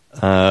dark.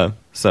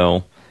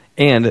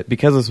 And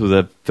because this was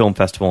a film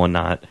festival and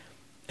not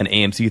an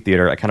AMC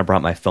theater, I kind of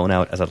brought my phone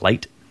out as a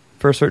light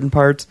for certain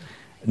parts,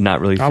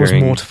 not really fearing... I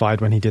was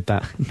mortified when he did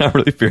that. Not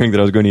really fearing that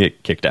I was going to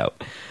get kicked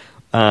out.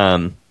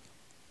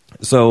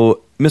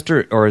 So,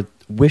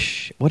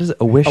 Wish... What is it?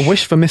 A Wish? A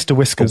Wish for Mr.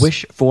 Whiskers. A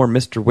Wish for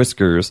Mr.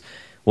 Whiskers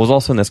was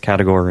also in this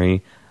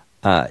category.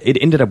 It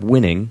ended up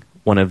winning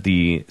one of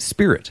the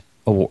Spirit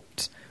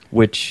Awards,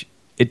 which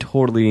it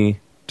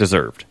totally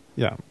deserved.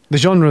 Yeah. The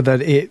genre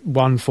that it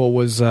won for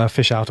was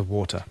Fish Out of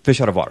Water.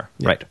 Fish Out of Water,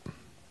 yeah. Right.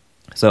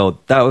 So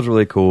that was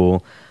really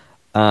cool.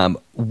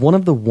 One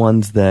of the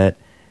ones that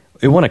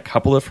it won a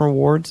couple different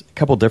awards.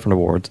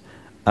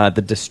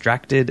 The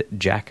Distracted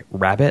Jack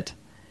Rabbit,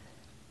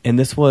 and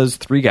this was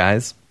 3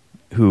 guys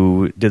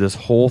who did this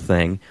whole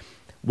thing.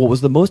 What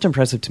was the most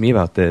impressive to me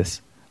about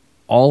this?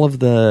 All of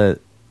the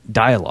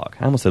dialogue.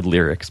 I almost said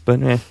lyrics,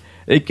 but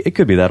it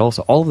could be that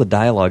also. All of the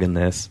dialogue in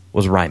this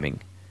was rhyming,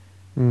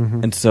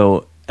 and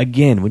so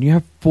again, when you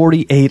have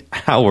 48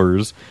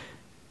 hours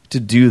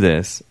to do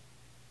this.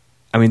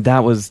 I mean,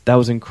 that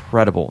was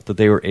incredible that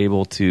they were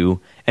able to,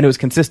 and it was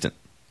consistent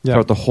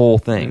throughout the whole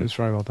thing. It was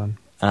very well done.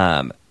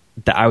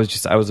 I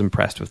was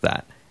impressed with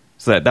that.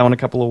 So that won a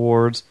couple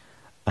awards.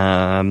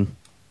 Let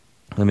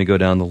me go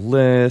down the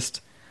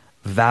list.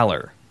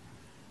 Valor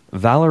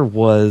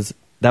was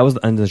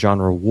in the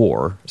genre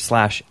war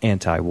 /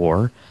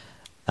 anti-war,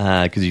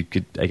 because you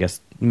could, I guess,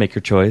 make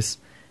your choice.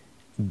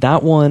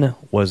 That one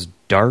was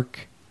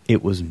dark.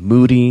 It was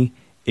moody.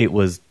 It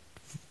was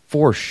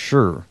for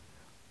sure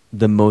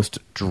the most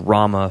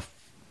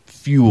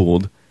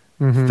drama-fueled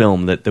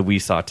film that we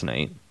saw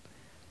tonight.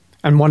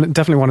 And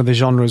definitely one of the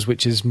genres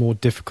which is more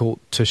difficult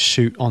to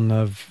shoot on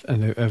a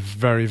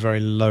very, very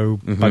low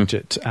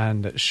budget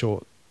and at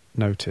short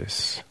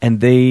notice. And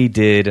they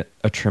did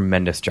a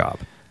tremendous job.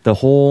 The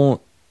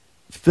whole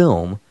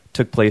film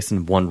took place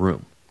in one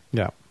room.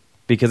 Yeah.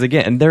 Because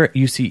again, and there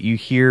you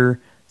hear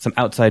some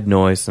outside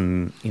noise,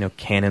 some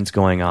cannons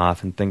going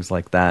off and things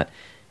like that.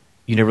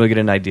 You never really get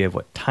an idea of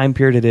what time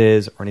period it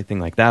is or anything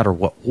like that, or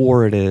what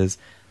war it is.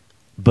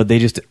 But they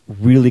just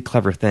really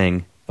clever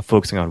thing of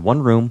focusing on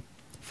one room,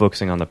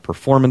 focusing on the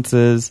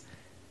performances,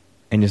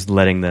 and just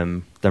letting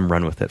them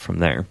run with it from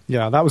there.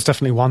 Yeah, that was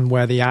definitely one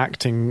where the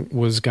acting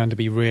was going to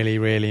be really,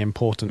 really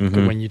important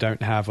when you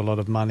don't have a lot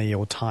of money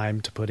or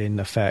time to put in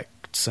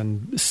effects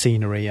and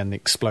scenery and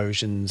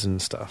explosions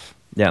and stuff.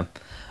 Yeah.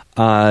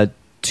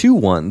 Two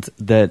ones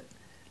that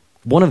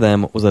one of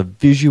them was a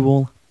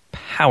visual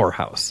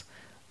powerhouse.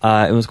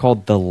 It was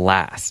called The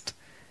Last.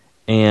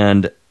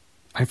 And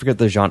I forget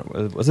the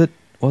genre. What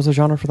was the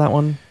genre for that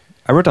one?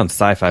 I wrote down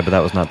sci-fi, but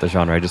that was not the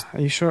genre. Are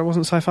you sure it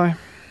wasn't sci-fi?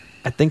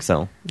 I think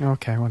so.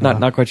 Okay, whatever.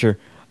 Not quite sure.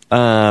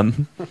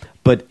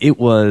 But it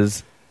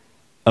was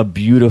a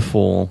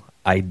beautiful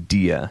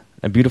idea,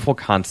 a beautiful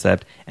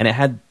concept, and it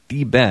had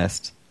the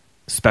best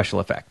special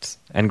effects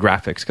and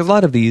graphics. Because a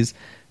lot of these,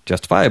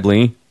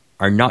 justifiably,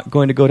 are not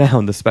going to go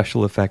down the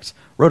special effects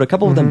road. A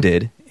couple of them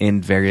did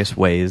in various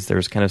ways. There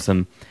was kind of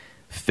some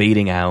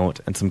fading out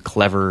and some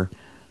clever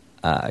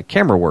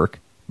camera work.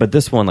 But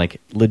this one,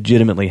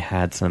 legitimately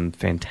had some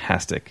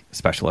fantastic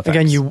special effects.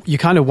 Again, you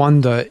kind of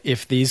wonder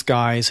if these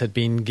guys had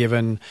been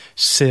given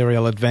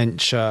serial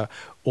adventure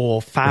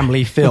or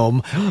family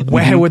film,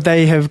 where would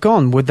they have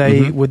gone? Would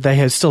they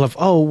have still have?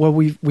 Oh, well,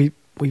 we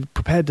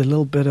prepared a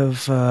little bit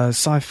of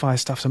sci-fi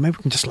stuff, so maybe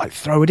we can just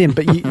throw it in.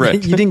 But you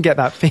didn't get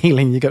that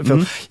feeling.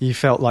 You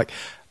felt like,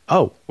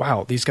 oh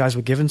wow, these guys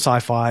were given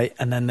sci-fi,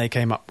 and then they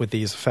came up with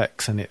these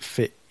effects, and it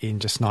fit in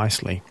just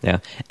nicely. Yeah,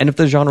 and if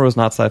the genre was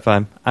not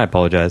sci-fi, I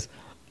apologize.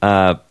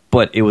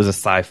 But it was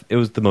it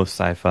was the most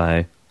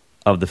sci-fi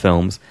of the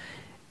films.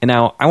 And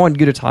now I want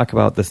you to talk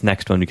about this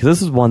next one, because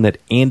this is one that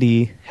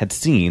Andy had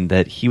seen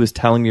that he was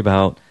telling me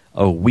about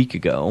a week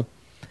ago.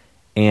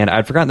 And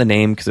I'd forgotten the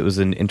name because it was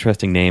an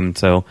interesting name.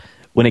 So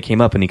when it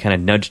came up and he kind of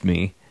nudged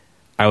me,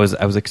 I was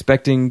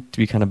expecting to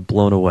be kind of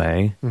blown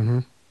away.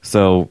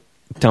 So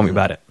tell me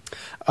about it.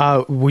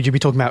 Would you be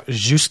talking about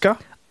Zhuska?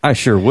 I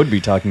sure would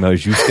be talking about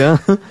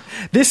Zhuska.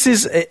 This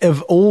is,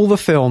 of all the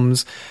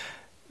films,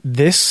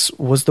 this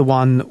was the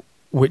one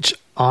which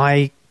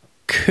I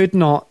could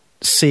not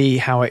see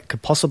how it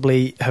could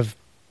possibly have,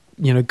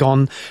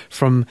 gone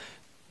from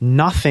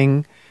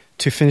nothing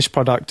to finished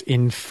product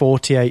in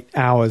 48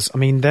 hours. I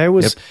mean, there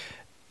was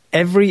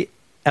every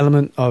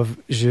element of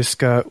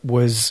Zhuska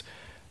was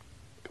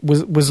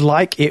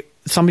like it.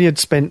 Somebody had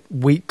spent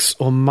weeks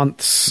or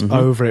months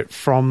over it,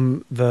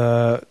 from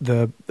the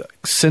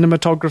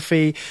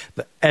cinematography,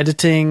 the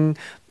editing,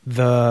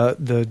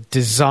 the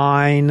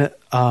design,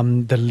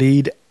 the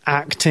lead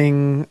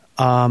acting,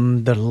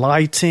 the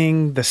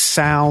lighting, the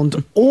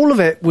sound, all of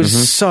it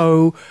was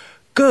so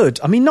good.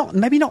 I mean,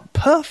 maybe not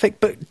perfect,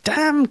 but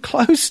damn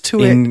close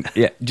to it.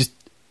 Yeah, just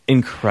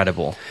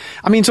incredible.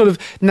 I mean, sort of,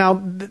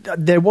 now,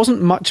 there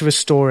wasn't much of a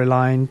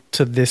storyline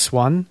to this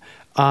one,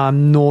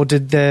 nor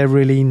did there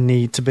really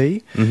need to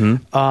be.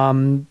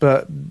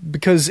 But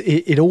because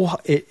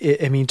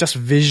I mean, just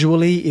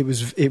visually, it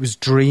was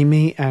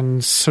dreamy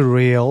and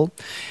surreal.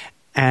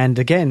 And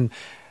again,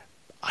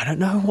 I don't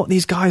know what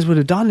these guys would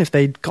have done if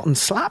they'd gotten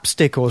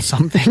slapstick or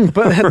something,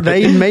 but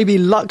they maybe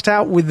lucked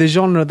out with the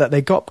genre that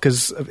they got,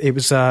 because it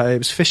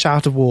was fish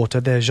out of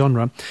water, their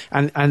genre,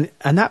 and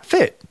that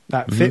fit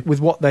fit with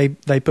what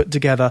they put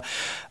together.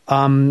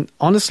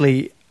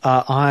 Honestly,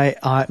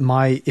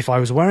 if I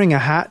was wearing a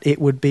hat, it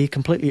would be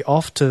completely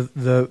off to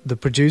the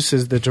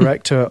producers, the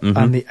director,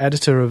 and the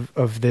editor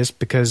of this,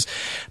 because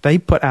they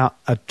put out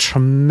a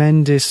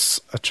tremendous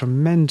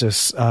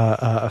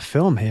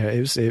film here. It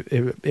was,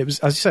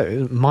 as you say,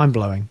 it was mind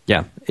blowing.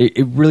 Yeah,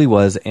 it really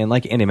was. And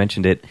like Andy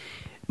mentioned, it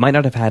might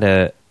not have had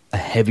a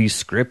heavy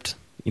script,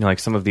 like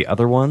some of the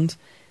other ones,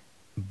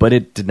 but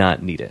it did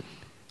not need it.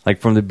 Like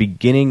from the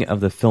beginning of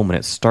the film, when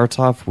it starts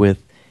off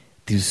with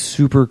these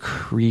super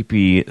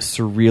creepy,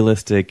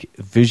 surrealistic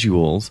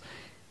visuals,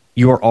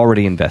 you are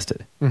already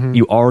invested.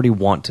 You already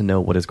want to know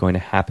what is going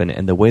to happen.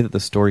 And the way that the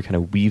story kind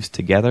of weaves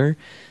together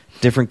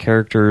different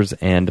characters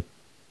and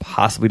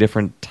possibly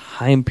different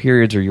time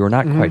periods, or you're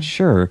not quite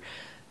sure,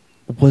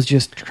 was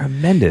just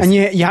tremendous. And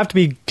you have to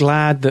be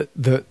glad that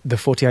the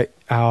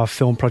 48-hour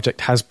film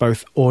project has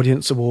both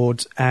audience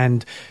awards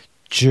and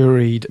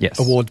juried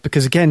awards,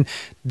 because again,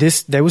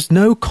 there was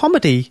no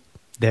comedy.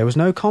 There was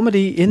no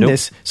comedy in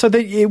this, so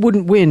that it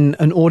wouldn't win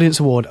an audience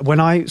award. When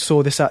I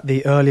saw this at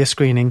the earlier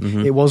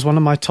screening, it was one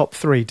of my top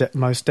three,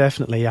 most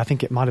definitely. I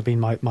think it might have been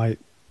my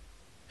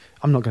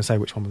I'm not going to say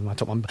which one was my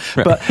top one,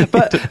 but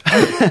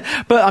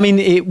I mean,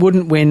 it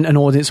wouldn't win an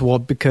audience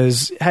award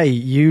because, hey,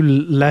 you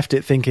left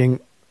it thinking,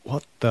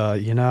 what the,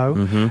 you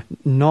know,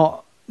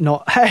 not,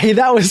 hey,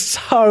 that was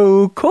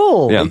so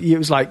cool. Yeah. It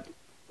was like,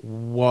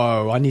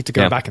 whoa, I need to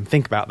go back and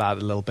think about that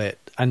a little bit.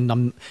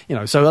 And you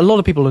know, so a lot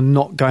of people are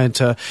not going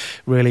to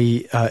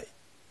really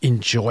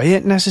enjoy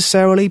it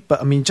necessarily.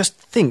 But I mean, just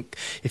think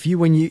if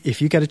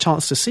you get a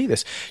chance to see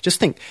this, just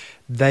think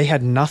they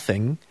had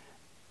nothing,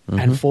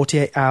 and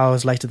 48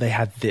 hours later they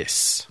had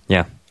this.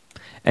 Yeah,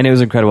 and it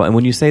was incredible. And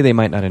when you say they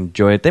might not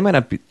enjoy it, they might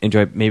not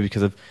enjoy it maybe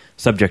because of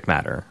subject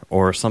matter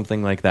or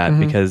something like that.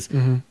 Because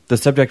the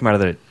subject matter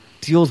that it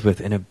deals with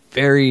in a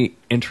very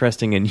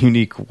interesting and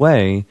unique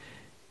way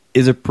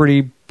is a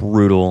pretty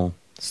brutal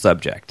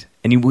subject.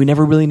 And we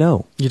never really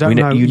know. You don't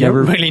know. You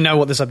never really know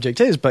what the subject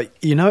is, but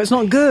you know it's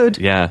not good.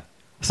 Yeah.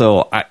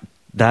 So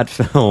that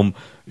film,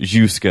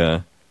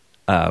 Zhuska,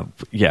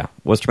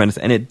 was tremendous.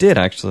 And it did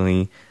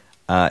actually,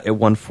 it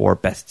won for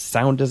Best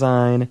Sound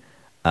Design.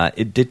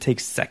 It did take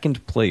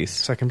second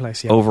place.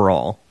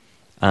 Overall,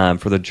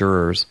 for the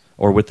jurors,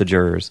 or with the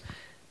jurors.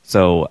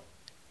 So,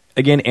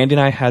 again, Andy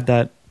and I had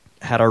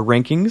our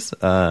rankings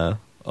a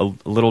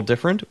little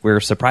different. We were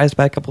surprised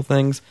by a couple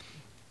things.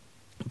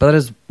 But that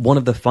is one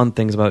of the fun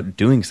things about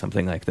doing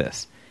something like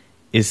this,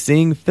 is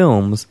seeing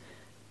films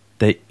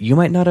that you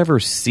might not ever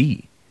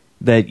see.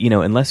 That, you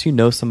know, unless you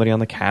know somebody on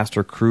the cast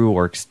or crew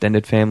or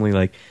extended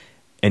family,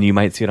 and you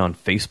might see it on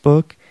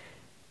Facebook.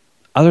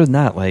 Other than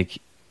that,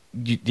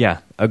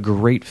 a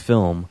great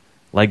film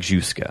like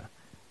Zhuska,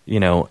 you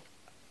know,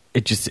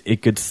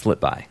 it could slip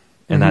by.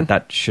 And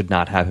that should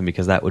not happen,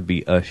 because that would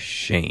be a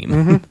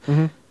shame.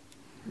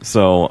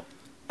 So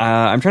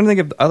I'm trying to think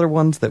of other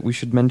ones that we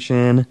should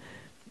mention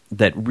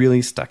that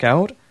really stuck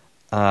out.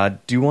 Do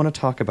you want to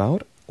talk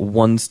about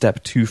One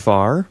Step Too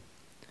Far,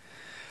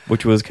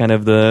 which was kind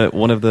of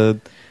one of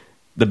the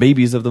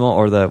babies of them all,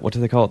 or what do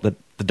they call it?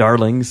 The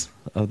darlings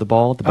of the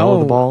ball, the belle of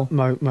the ball?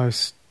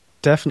 Most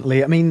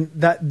definitely. I mean,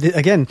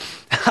 again,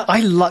 I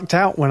lucked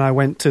out when I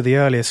went to the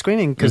earlier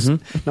screening, because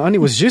not only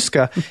was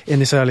Zhuska in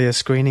this earlier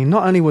screening,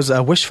 not only was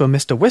A Wish for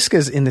Mr.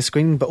 Whiskers in this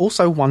screening, but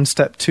also One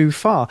Step Too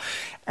Far.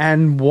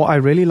 And what I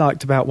really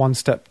liked about One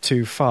Step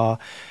Too Far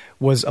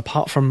was,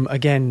 apart from,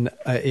 again,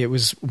 it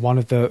was one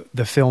of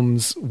the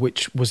films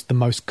which was the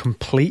most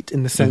complete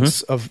in the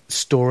sense of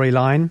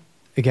storyline.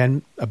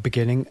 Again, a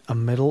beginning, a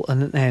middle,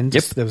 and an end.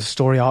 Yep. There was a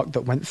story arc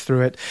that went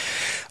through it.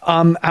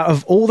 Out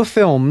of all the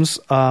films,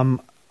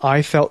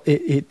 I felt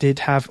it did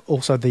have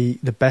also the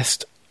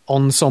best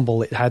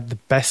ensemble. It had the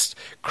best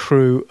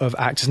crew of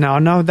actors. Now, I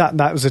know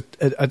that was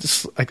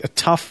a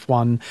tough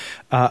one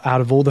out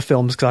of all the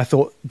films, because I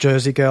thought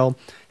Jersey Girl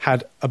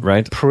had a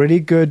pretty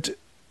good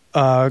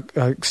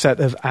set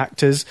of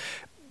actors.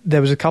 There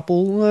was a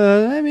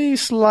couple maybe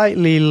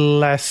slightly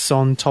less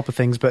on top of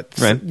things, but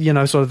you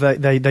know, sort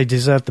of they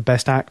deserved the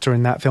best actor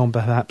in that film,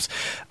 perhaps.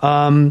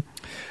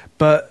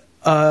 But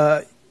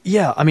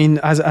yeah, I mean,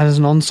 as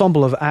an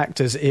ensemble of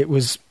actors, it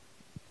was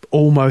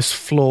almost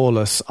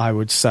flawless, I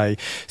would say.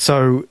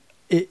 So,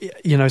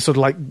 you know, sort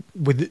of like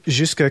with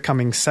Zhuska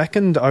coming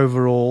second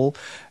overall,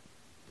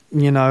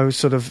 you know,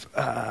 sort of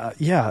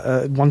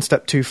One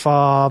Step Too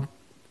Far.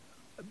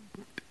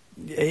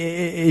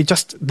 It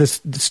just the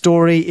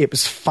story, it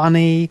was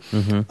funny,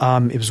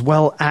 it was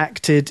well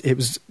acted, it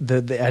was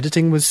the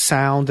editing was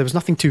sound, there was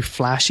nothing too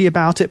flashy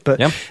about it, but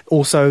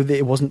also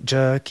it wasn't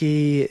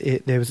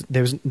jerky. There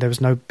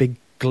was no big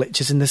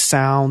glitches in the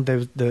sound.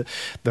 The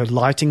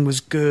lighting was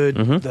good,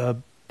 the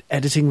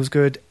editing was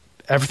good,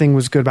 everything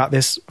was good about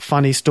this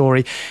funny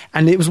story,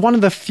 and it was one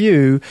of the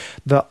few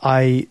that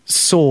I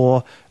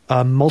saw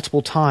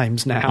multiple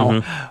times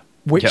now,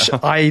 which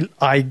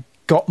I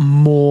got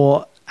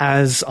more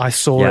as I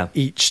saw it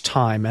each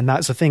time. And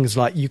that's the thing, is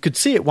like, you could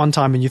see it one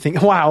time and you think,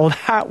 wow,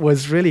 that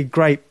was really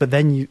great, but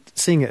then you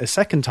seeing it a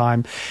second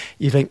time,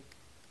 you think,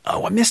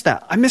 oh, I missed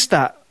that,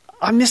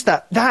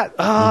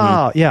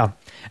 yeah.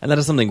 And that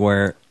is something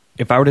where,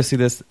 if I were to see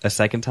this a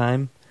second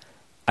time,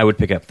 I would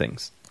pick up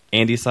things.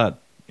 Andy saw it,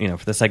 you know,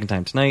 for the second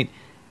time tonight.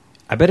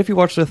 I bet if you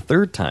watched it a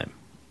third time,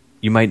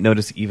 you might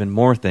notice even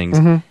more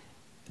things.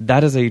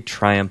 That is a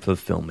triumph of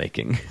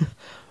filmmaking.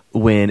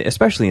 When,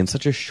 especially in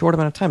such a short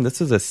amount of time, this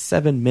is a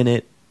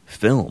 7-minute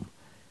film,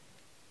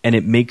 and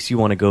it makes you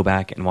want to go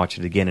back and watch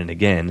it again and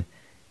again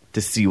to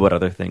see what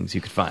other things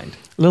you could find.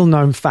 Little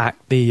known fact: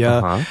 maybe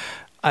I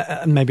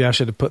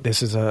should have put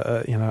this as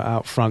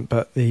out front,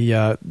 but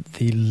the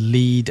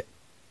lead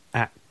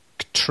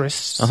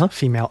actress,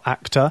 female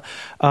actor,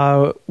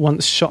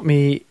 once shot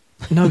me.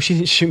 No, she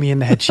didn't shoot me in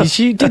the head.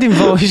 She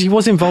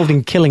was involved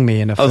in killing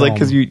me in a film. I was like,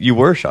 because you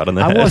were shot in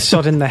the head. I was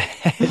shot in the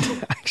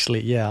head,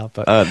 actually, yeah.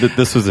 But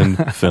this was in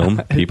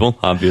film, people,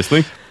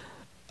 obviously.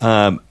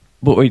 But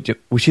wait,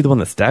 was she the one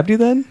that stabbed you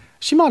then?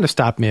 She might have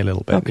stabbed me a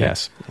little bit,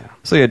 yes. Yeah.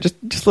 So yeah, just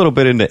a little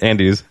bit into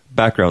Andy's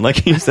background. Like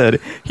he said,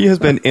 he has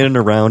been in and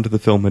around the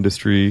film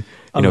industry.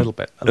 A little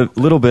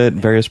bit,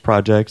 various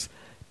projects.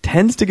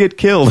 Tends to get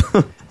killed.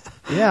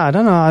 Yeah, I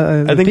don't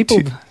know. I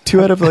think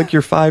two out of like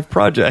your 5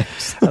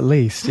 projects. At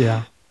least,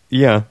 yeah.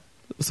 Yeah.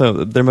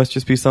 So there must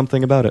just be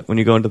something about it. When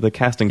you go into the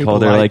casting call,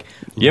 they're like,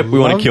 yep, we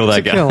want to kill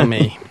that guy. Kill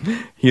me.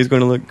 He's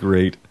going to look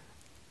great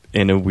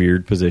in a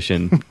weird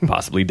position,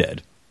 possibly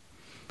dead.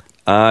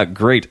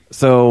 Great.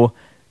 So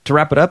to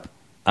wrap it up,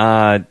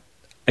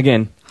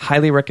 again,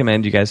 highly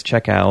recommend you guys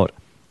check out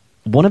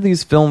one of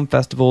these film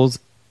festivals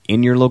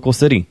in your local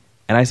city.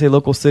 And I say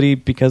local city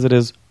because it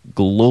is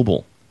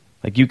global.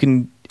 Like you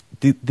can,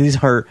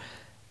 these are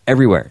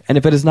everywhere. And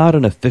if it is not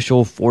an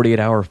official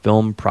 48-hour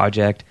film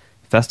project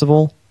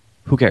festival,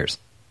 who cares?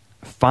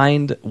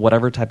 Find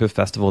whatever type of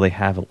festival they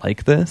have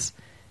like this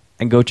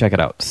and go check it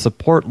out.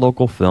 Support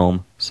local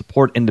film,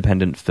 support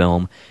independent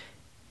film.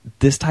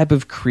 This type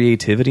of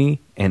creativity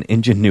and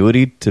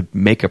ingenuity to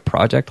make a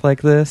project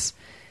like this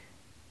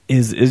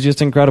is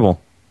just incredible.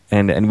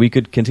 And we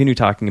could continue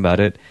talking about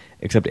it,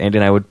 except Andy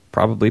and I would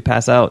probably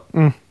pass out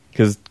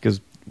because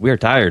we're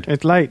tired.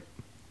 It's late.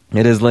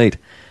 It is late.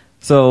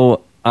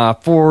 So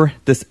for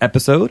this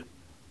episode,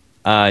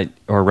 or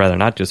rather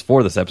not just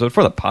for this episode,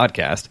 for the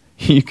podcast,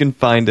 you can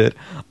find it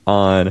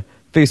on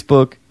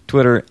Facebook,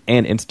 Twitter,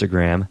 and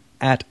Instagram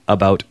at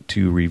About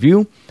to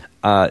Review.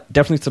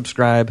 Definitely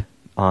subscribe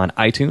on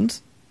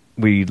iTunes.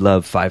 We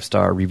love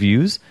 5-star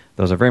reviews.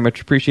 Those are very much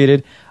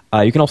appreciated.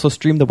 You can also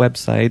stream the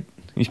website.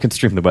 You can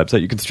stream the website.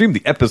 You can stream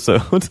the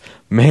episodes.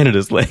 Man, it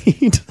is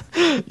late.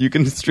 You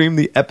can stream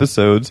the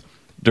episodes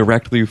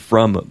directly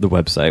from the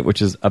website,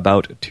 which is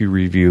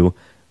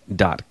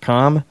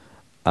abouttoreview.com.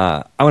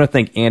 I want to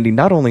thank Andy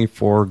not only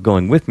for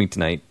going with me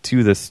tonight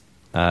to this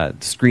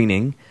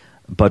screening,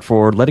 but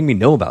for letting me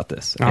know about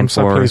this. I'm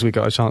so pleased we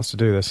got a chance to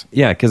do this.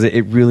 Yeah, because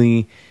it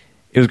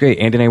was great.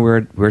 Andy and I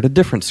were at a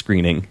different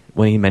screening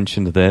when he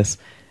mentioned this.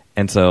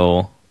 And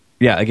so,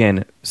 yeah,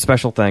 again,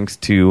 special thanks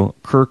to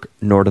Kirk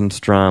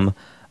Nordenstrom,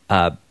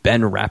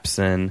 Ben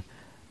Rapson.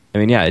 I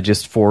mean, yeah,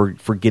 just for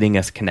getting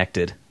us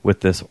connected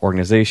with this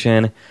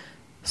organization.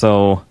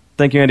 So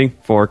thank you, Andy,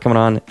 for coming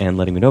on and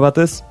letting me know about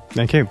this.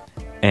 Thank you.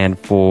 And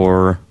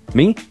for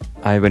me,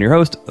 I've been your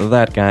host,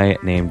 that guy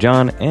named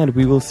John, and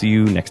we will see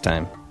you next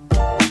time.